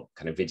are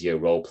kind of video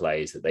role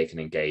plays that they can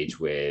engage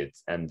with.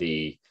 And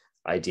the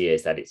idea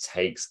is that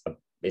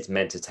it's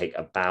meant to take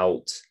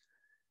about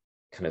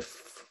kind of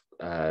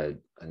I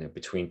don't know,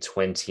 between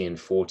 20 and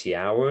 40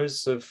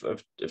 hours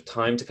of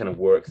time to kind of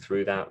work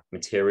through that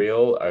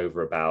material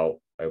over about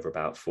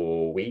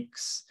 4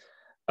 weeks.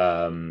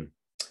 And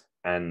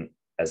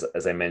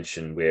as I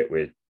mentioned,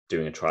 we're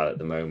doing a trial at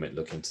the moment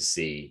looking to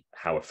see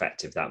how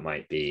effective that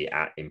might be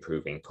at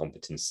improving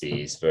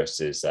competencies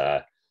versus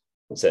so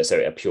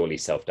a purely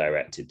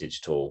self-directed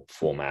digital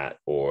format,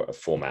 or a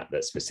format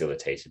that's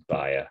facilitated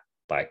by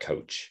a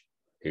coach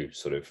who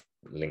sort of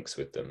links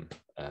with them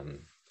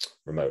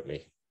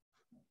remotely.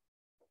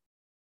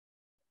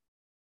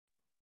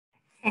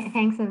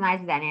 Thanks so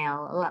much,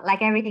 Daniel.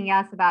 Like everything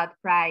else about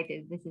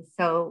Pride, this is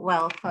so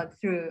well thought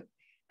through.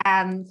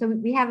 So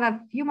we have a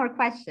few more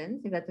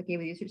questions, if that's okay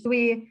with you.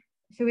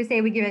 Should we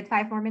say we give it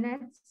 5 more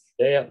minutes?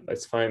 Yeah,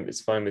 it's fine.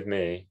 It's fine with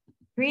me.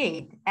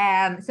 Great.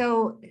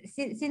 So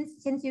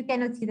since you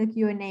cannot see the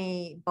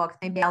Q&A box,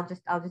 maybe I'll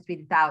just read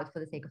it out for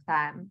the sake of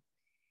time.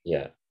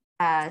 Yeah.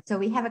 So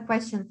we have a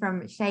question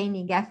from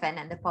Shani Geffen,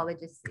 and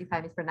apologies if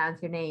I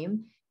mispronounce your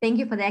name. Thank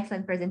you for the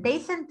excellent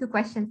presentation. 2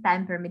 questions,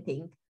 time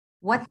permitting.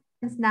 What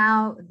happens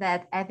now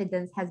that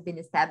evidence has been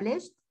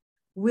established?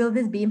 Will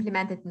this be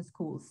implemented in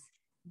schools?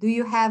 Do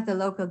you have the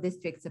local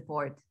district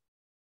support?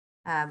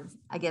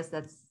 I guess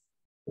that's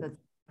the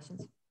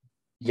questions.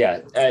 Yeah.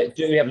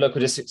 Do we have local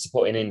district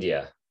support in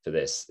India for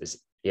this? Is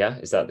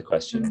that the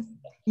question?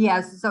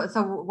 Yes.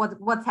 So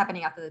what's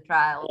happening after the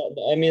trial?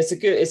 I mean,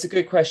 it's a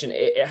good question.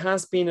 It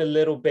has been a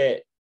little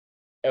bit.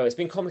 It's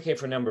been complicated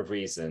for a number of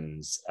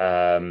reasons.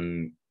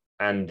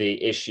 And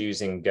the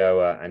issues in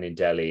Goa and in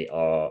Delhi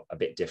are a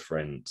bit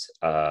different.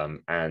 Of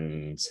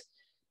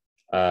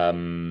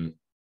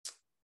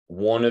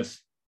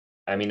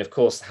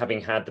course,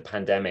 having had the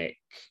pandemic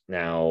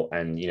now,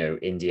 and, you know,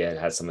 India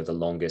had some of the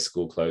longest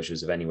school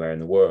closures of anywhere in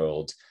the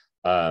world,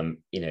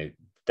 you know,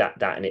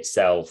 that in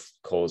itself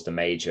caused a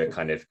major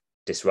kind of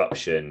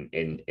disruption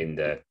in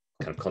the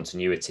kind of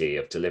continuity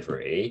of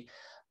delivery.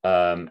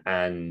 At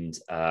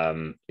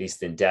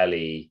least in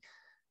Delhi,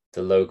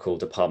 the local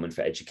Department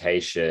for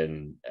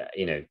Education,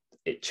 you know,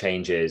 it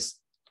changes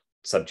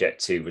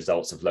subject to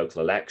results of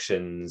local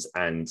elections,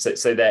 and so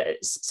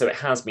it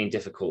has been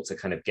difficult to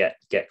kind of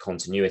get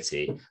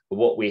continuity. But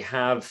what we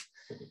have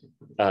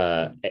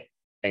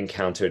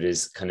encountered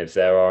is kind of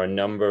there are a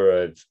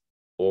number of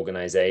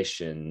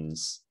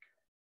organizations.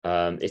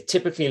 It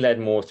typically led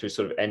more through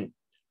sort of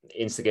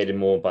instigated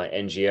more by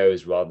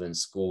NGOs rather than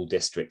school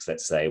districts,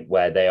 let's say,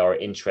 where they are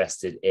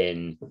interested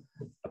in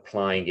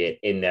applying it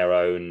in their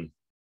own,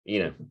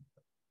 you know,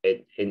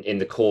 in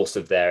the course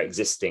of their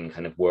existing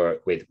kind of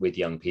work with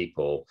young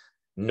people,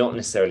 not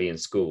necessarily in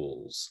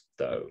schools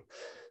though.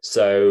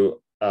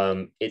 So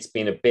it's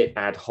been a bit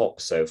ad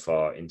hoc so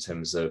far in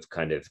terms of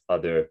kind of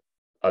other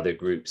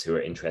groups who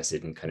are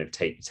interested in kind of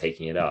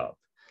taking it up.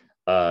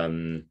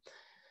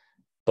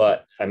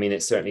 But I mean,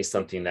 it's certainly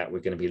something that we're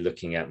going to be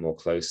looking at more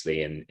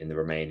closely in the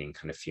remaining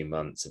kind of few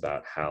months,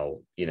 about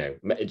how, you know,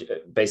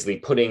 basically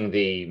putting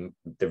the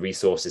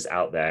resources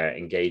out there,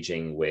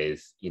 engaging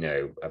with, you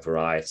know, a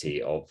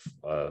variety of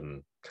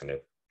kind of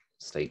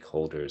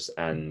stakeholders.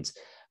 And,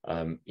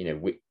 you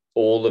know,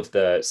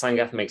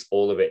 Sangath makes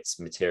all of its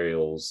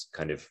materials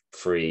kind of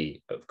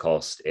free of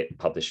cost. It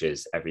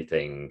publishes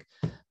everything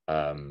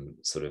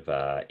sort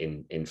of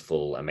in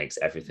full and makes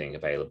everything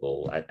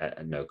available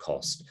at no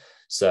cost.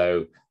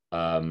 So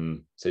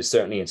so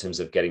certainly in terms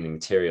of getting the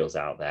materials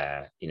out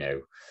there, you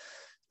know,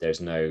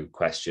 there's no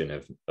question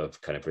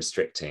of kind of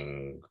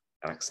restricting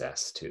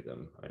access to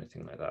them or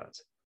anything like that.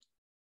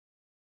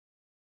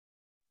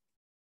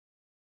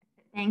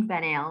 Thanks,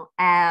 Daniel.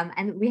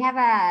 And we have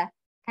a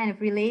kind of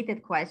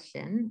related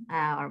question,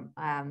 or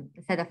a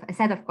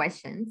set of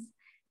questions,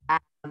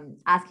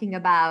 asking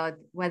about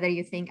whether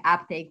you think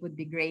uptake would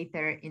be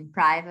greater in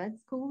private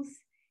schools,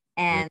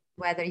 and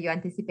whether you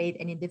anticipate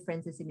any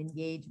differences in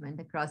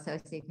engagement across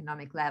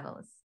socioeconomic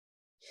levels.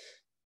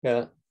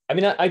 Yeah, I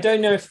mean, I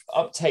don't know if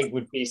uptake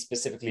would be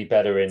specifically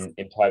better in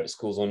private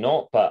schools or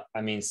not, but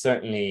I mean,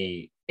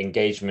 certainly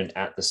engagement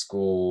at the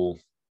school,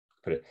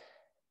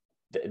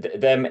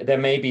 there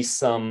may be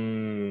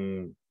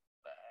some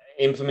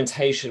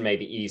implementation may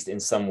be eased in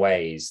some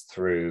ways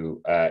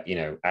through, you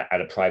know,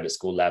 at a private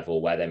school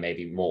level, where there may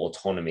be more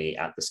autonomy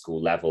at the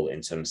school level in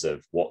terms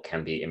of what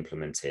can be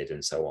implemented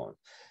and so on.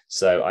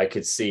 So I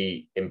could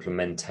see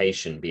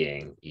implementation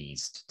being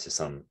eased to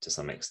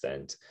some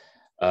extent.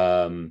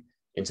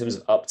 In terms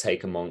of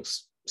uptake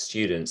amongst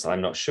students,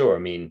 I'm not sure. I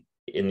mean,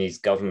 in these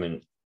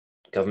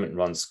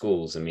government-run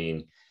schools, I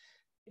mean,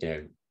 you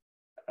know,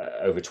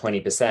 over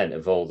 20%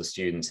 of all the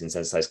students in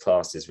sensitized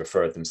classes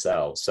referred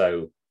themselves.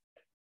 So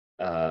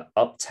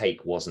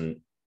uptake wasn't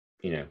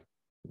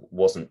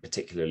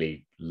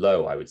particularly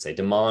low, I would say.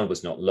 Demand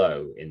was not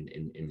low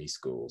in these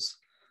schools.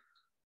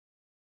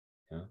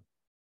 Yeah.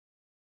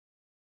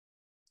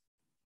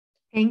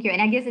 Thank you.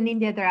 And I guess in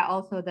India, there are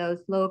also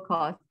those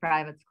low-cost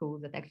private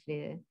schools that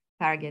actually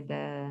target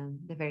the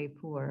very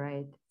poor,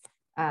 right?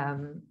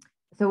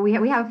 So we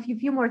have a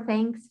few more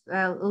thanks,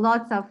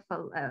 lots of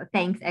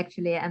thanks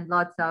actually, and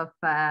lots of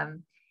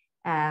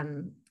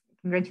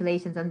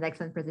congratulations on the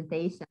excellent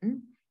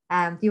presentation.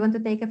 Do you want to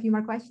take a few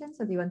more questions,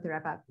 or do you want to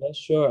wrap up? Yeah,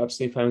 sure,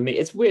 absolutely fine with me.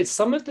 It's weird.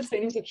 Some of the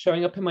things are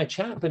showing up in my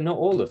chat, but not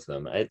all of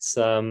them. It's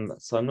so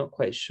I'm not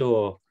quite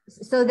sure.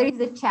 So there is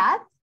the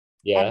chat,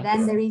 yeah, and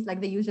then there is like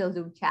the usual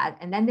Zoom chat,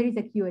 and then there is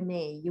a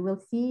Q&A. You will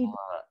see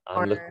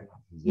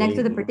next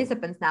to the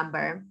participants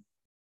number.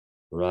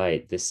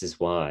 Right. This is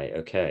why.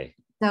 Okay.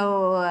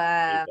 So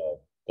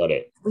got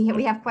it.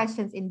 We have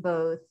questions in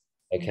both.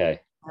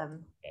 Okay.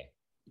 Okay.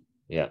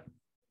 Yeah.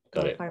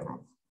 Got it.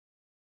 Formats.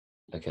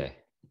 Okay.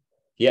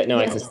 Yeah. No,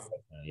 yes. I can.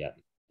 Yeah.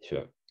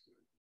 Sure.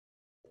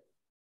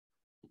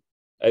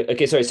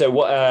 Okay. Sorry. So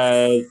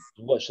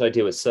what should I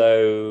deal with?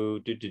 So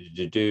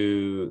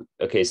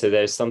Okay. So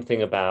there's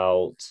something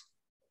about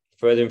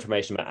further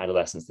information about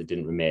adolescents that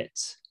didn't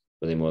remit.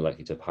 Were they more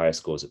likely to have higher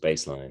scores at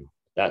baseline?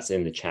 That's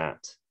in the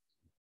chat,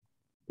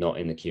 not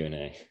in the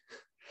Q&A.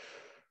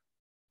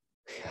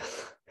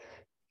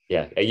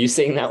 Yeah, are you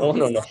seeing that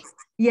one or not?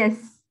 Yes.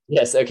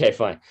 Yes, okay,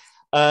 fine.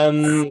 I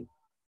mean,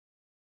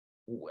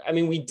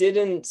 we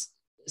didn't,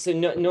 so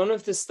none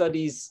of the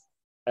studies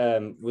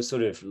was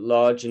sort of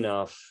large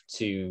enough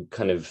to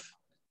kind of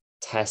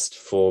test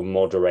for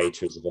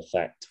moderators of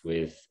effect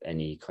with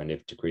any kind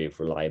of degree of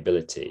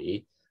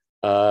reliability.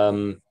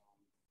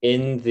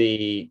 In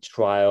the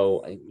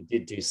trial, we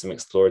did do some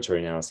exploratory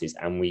analyses,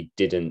 and we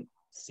didn't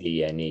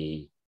see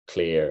any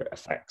clear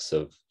effects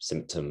of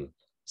symptom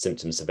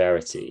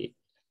severity.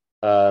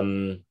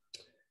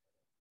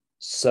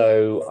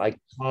 So I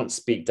can't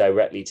speak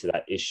directly to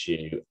that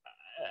issue,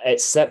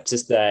 except to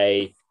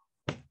say,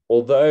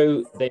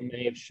 although they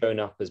may have shown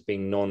up as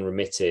being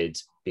non-remitted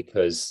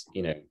because,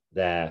 you know,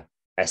 their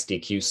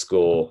SDQ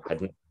score had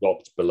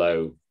dropped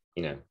below,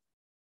 you know,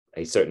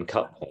 a certain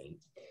cut point,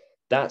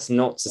 that's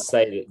not to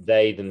say that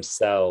they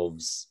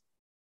themselves,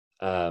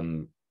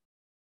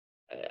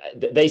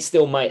 they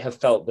still might have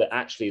felt that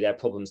actually their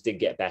problems did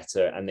get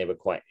better, and they were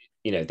quite,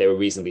 you know, they were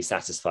reasonably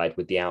satisfied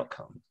with the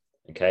outcome.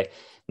 Okay.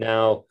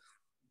 Now,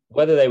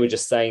 whether they were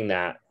just saying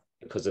that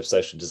because of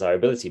social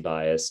desirability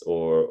bias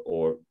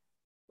or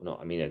not,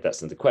 I mean,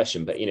 that's not the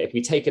question, but, you know, if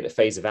we take it at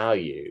face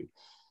value,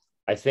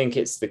 I think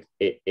it's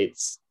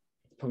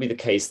probably the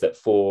case that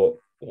for,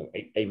 you know,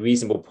 a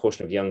reasonable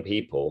portion of young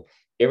people,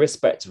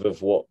 irrespective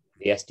of what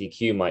the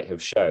SDQ might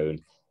have shown,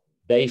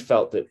 they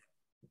felt that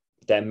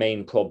their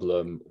main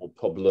problem or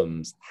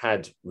problems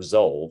had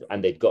resolved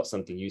and they'd got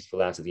something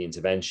useful out of the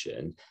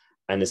intervention.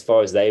 And as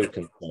far as they were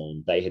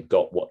concerned, they had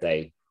got what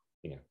they,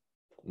 you know,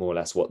 more or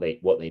less what they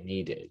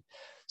needed.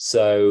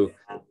 So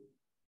that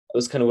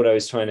was kind of what I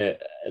was trying to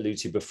allude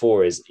to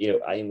before is, you know,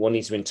 I think one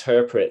needs to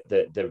interpret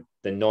the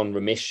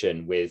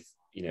non-remission with,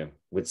 you know,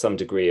 with some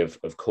degree of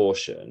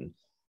caution.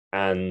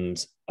 And,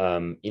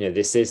 you know,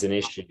 this is an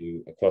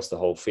issue across the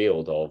whole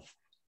field of,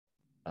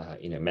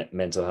 you know,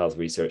 mental health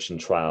research and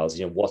trials.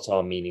 You know, what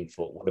are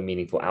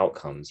meaningful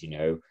outcomes? You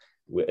know,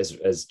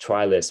 as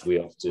trialists, we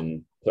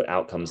often put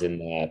outcomes in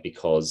there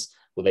because,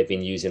 well, they've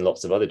been used in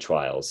lots of other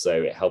trials,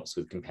 so it helps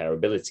with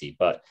comparability,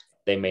 but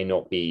they may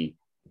not be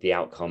the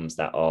outcomes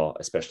that are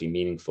especially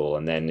meaningful.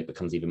 And then it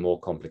becomes even more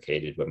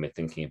complicated when we're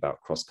thinking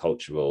about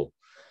cross-cultural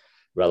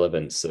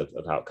relevance of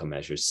outcome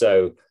measures.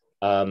 So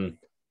I'm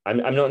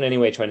not in any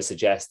way trying to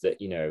suggest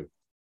that, you know,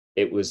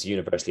 it was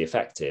universally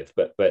effective.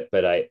 But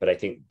I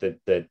think that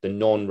the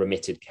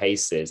non-remitted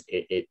cases,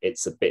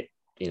 it's a bit,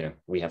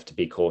 we have to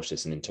be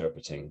cautious in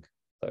interpreting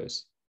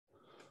those.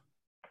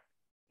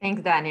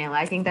 Thanks, Daniel.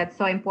 I think that's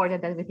so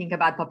important as we think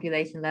about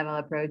population level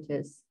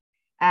approaches.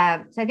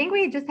 So I think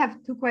we just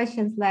have 2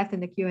 questions left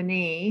in the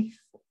Q&A.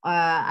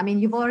 I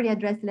mean, you've already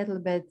addressed a little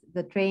bit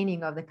the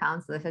training of the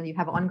counselors, and you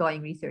have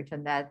ongoing research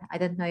on that. I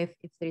don't know if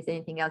there is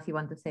anything else you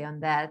want to say on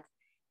that.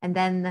 And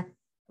then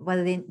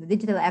whether the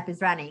digital app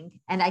is running.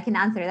 And I can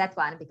answer that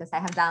one because I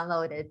have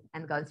downloaded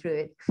and gone through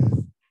it.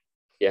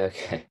 Yeah,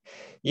 okay.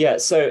 Yeah,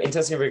 so in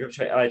testing rigor of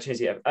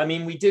training, I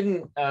mean, we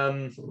didn't,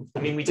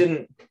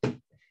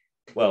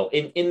 well,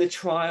 in the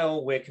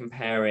trial, we're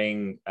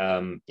comparing,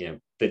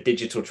 the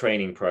digital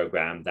training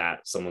program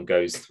that someone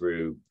goes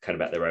through kind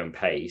of at their own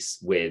pace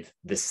with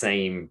the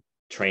same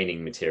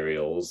training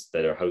materials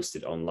that are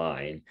hosted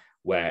online,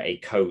 where a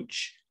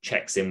coach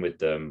checks in with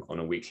them on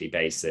a weekly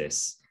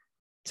basis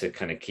to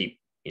kind of keep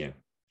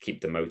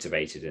them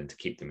motivated and to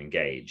keep them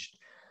engaged.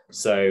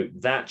 So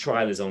that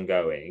trial is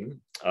ongoing,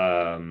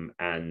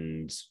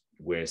 and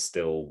we're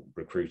still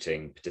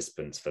recruiting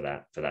participants for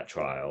that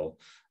trial.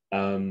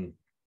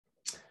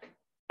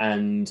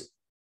 And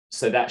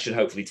so that should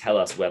hopefully tell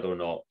us whether or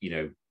not,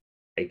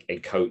 a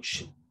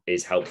coach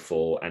is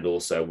helpful, and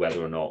also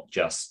whether or not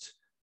just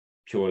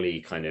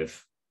purely kind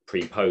of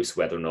pre-post,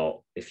 whether or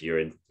not if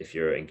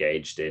you're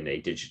engaged in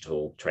a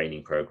digital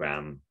training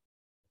program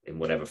in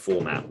whatever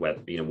format,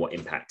 whether, what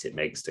impact it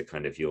makes to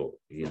kind of your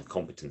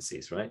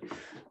competencies, right?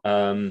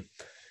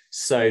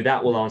 So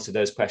that will answer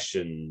those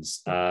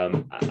questions.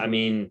 I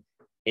mean,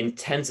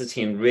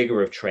 intensity and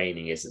rigor of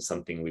training isn't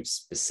something we've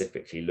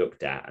specifically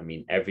looked at. I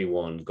mean,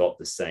 everyone got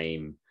the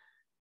same,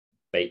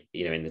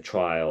 in the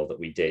trial that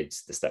we did,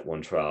 the step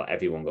 1 trial,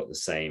 everyone got the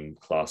same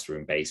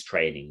classroom-based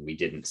training. We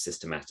didn't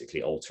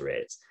systematically alter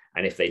it.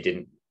 And if they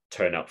didn't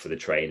turn up for the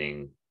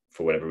training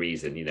for whatever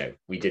reason,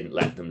 we didn't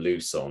let them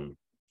loose on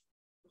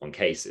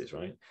cases,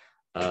 right?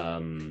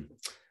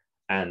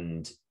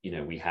 And,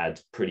 we had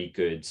pretty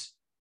good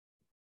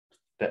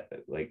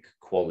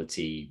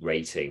quality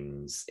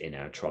ratings in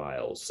our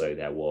trials. So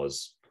there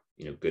was,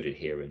 good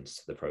adherence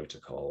to the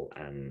protocol,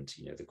 and,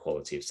 the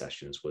quality of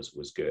sessions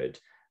was good.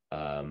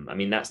 I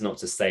mean, that's not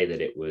to say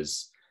that it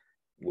was,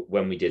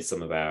 when we did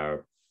some of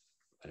our,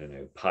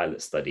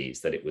 pilot studies,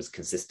 that it was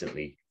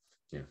consistently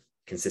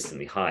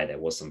high. There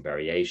was some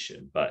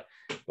variation, but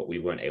we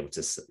weren't able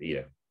to,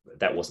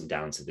 that wasn't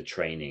down to the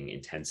training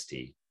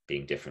intensity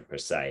being different per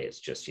se. It's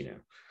just,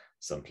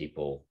 some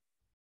people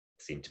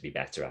seem to be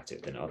better at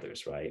it than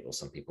others, right? Or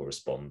some people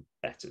respond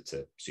better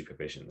to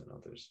supervision than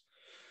others.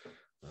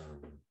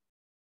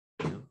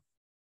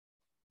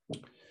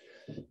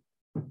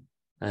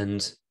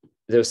 And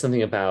there was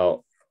something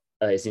about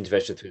is the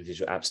intervention through the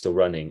digital app still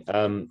running?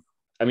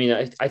 I mean,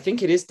 I think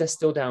they're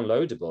still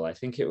downloadable. I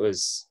think it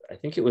was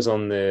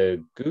on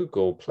the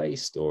Google Play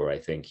Store, I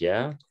think,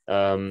 yeah.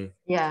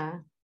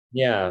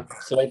 Yeah.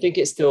 So I think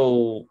it's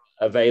still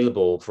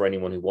available for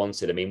anyone who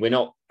wants it. I mean, we're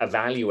not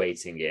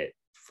evaluating it,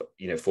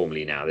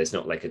 formally now. There's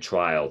not like a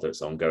trial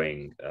that's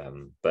ongoing,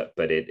 but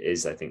it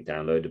is, I think,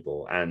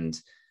 downloadable. And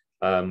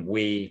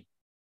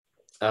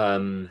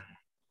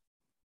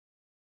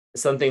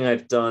something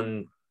I've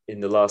done in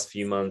the last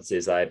few months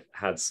is I've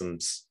had some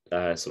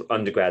sort of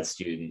undergrad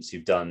students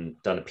who've done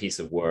a piece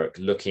of work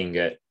looking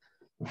at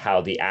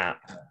how the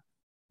app,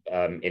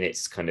 in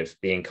its kind of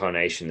the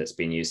incarnation that's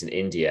been used in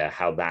India,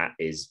 how that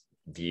is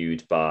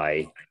viewed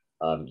by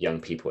young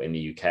people in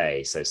the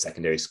UK, so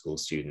secondary school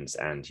students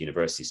and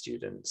university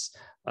students.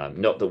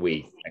 Not that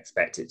we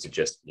expect it to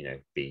just,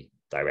 be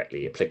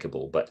directly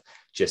applicable, but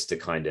just to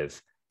kind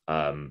of,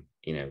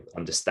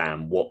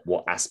 understand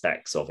what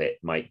aspects of it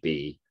might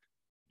be,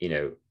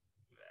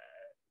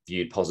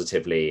 viewed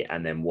positively,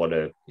 and then what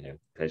are,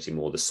 potentially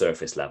more the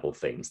surface level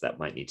things that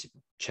might need to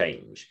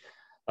change.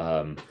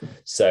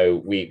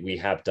 So we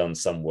have done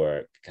some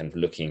work kind of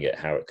looking at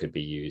how it could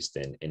be used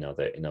in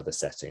other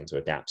settings or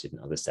adapted in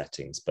other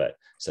settings, but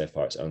so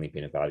far it's only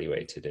been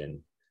evaluated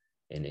in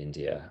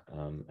India.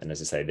 And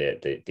as I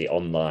say, the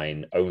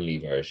online only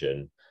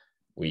version,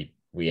 we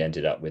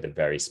ended up with a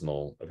very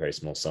small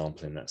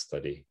sample in that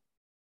study.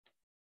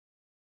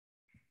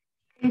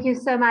 Thank you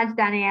so much,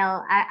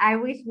 Daniel. I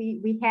wish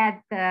we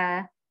had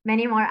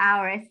many more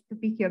hours to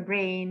pick your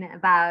brain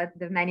about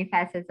the many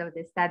facets of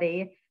this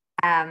study.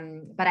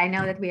 But I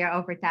know that we are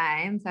over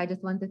time. So I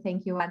just want to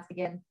thank you once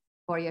again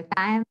for your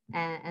time,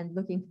 and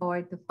looking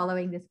forward to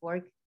following this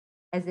work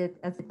as it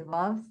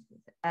evolves.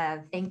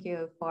 Thank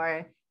you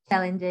for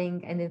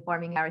challenging and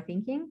informing our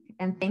thinking.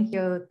 And thank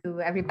you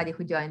to everybody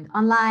who joined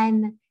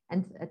online,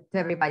 and to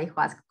everybody who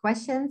asked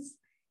questions.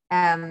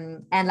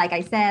 And like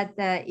I said,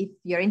 if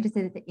you're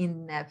interested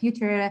in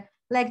future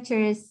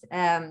lectures,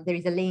 there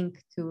is a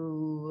link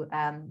to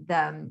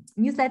the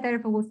newsletter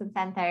for Wolfson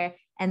Centre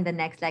and the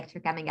next lecture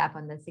coming up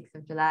on the 6th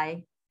of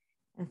July.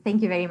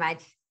 Thank you very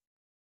much.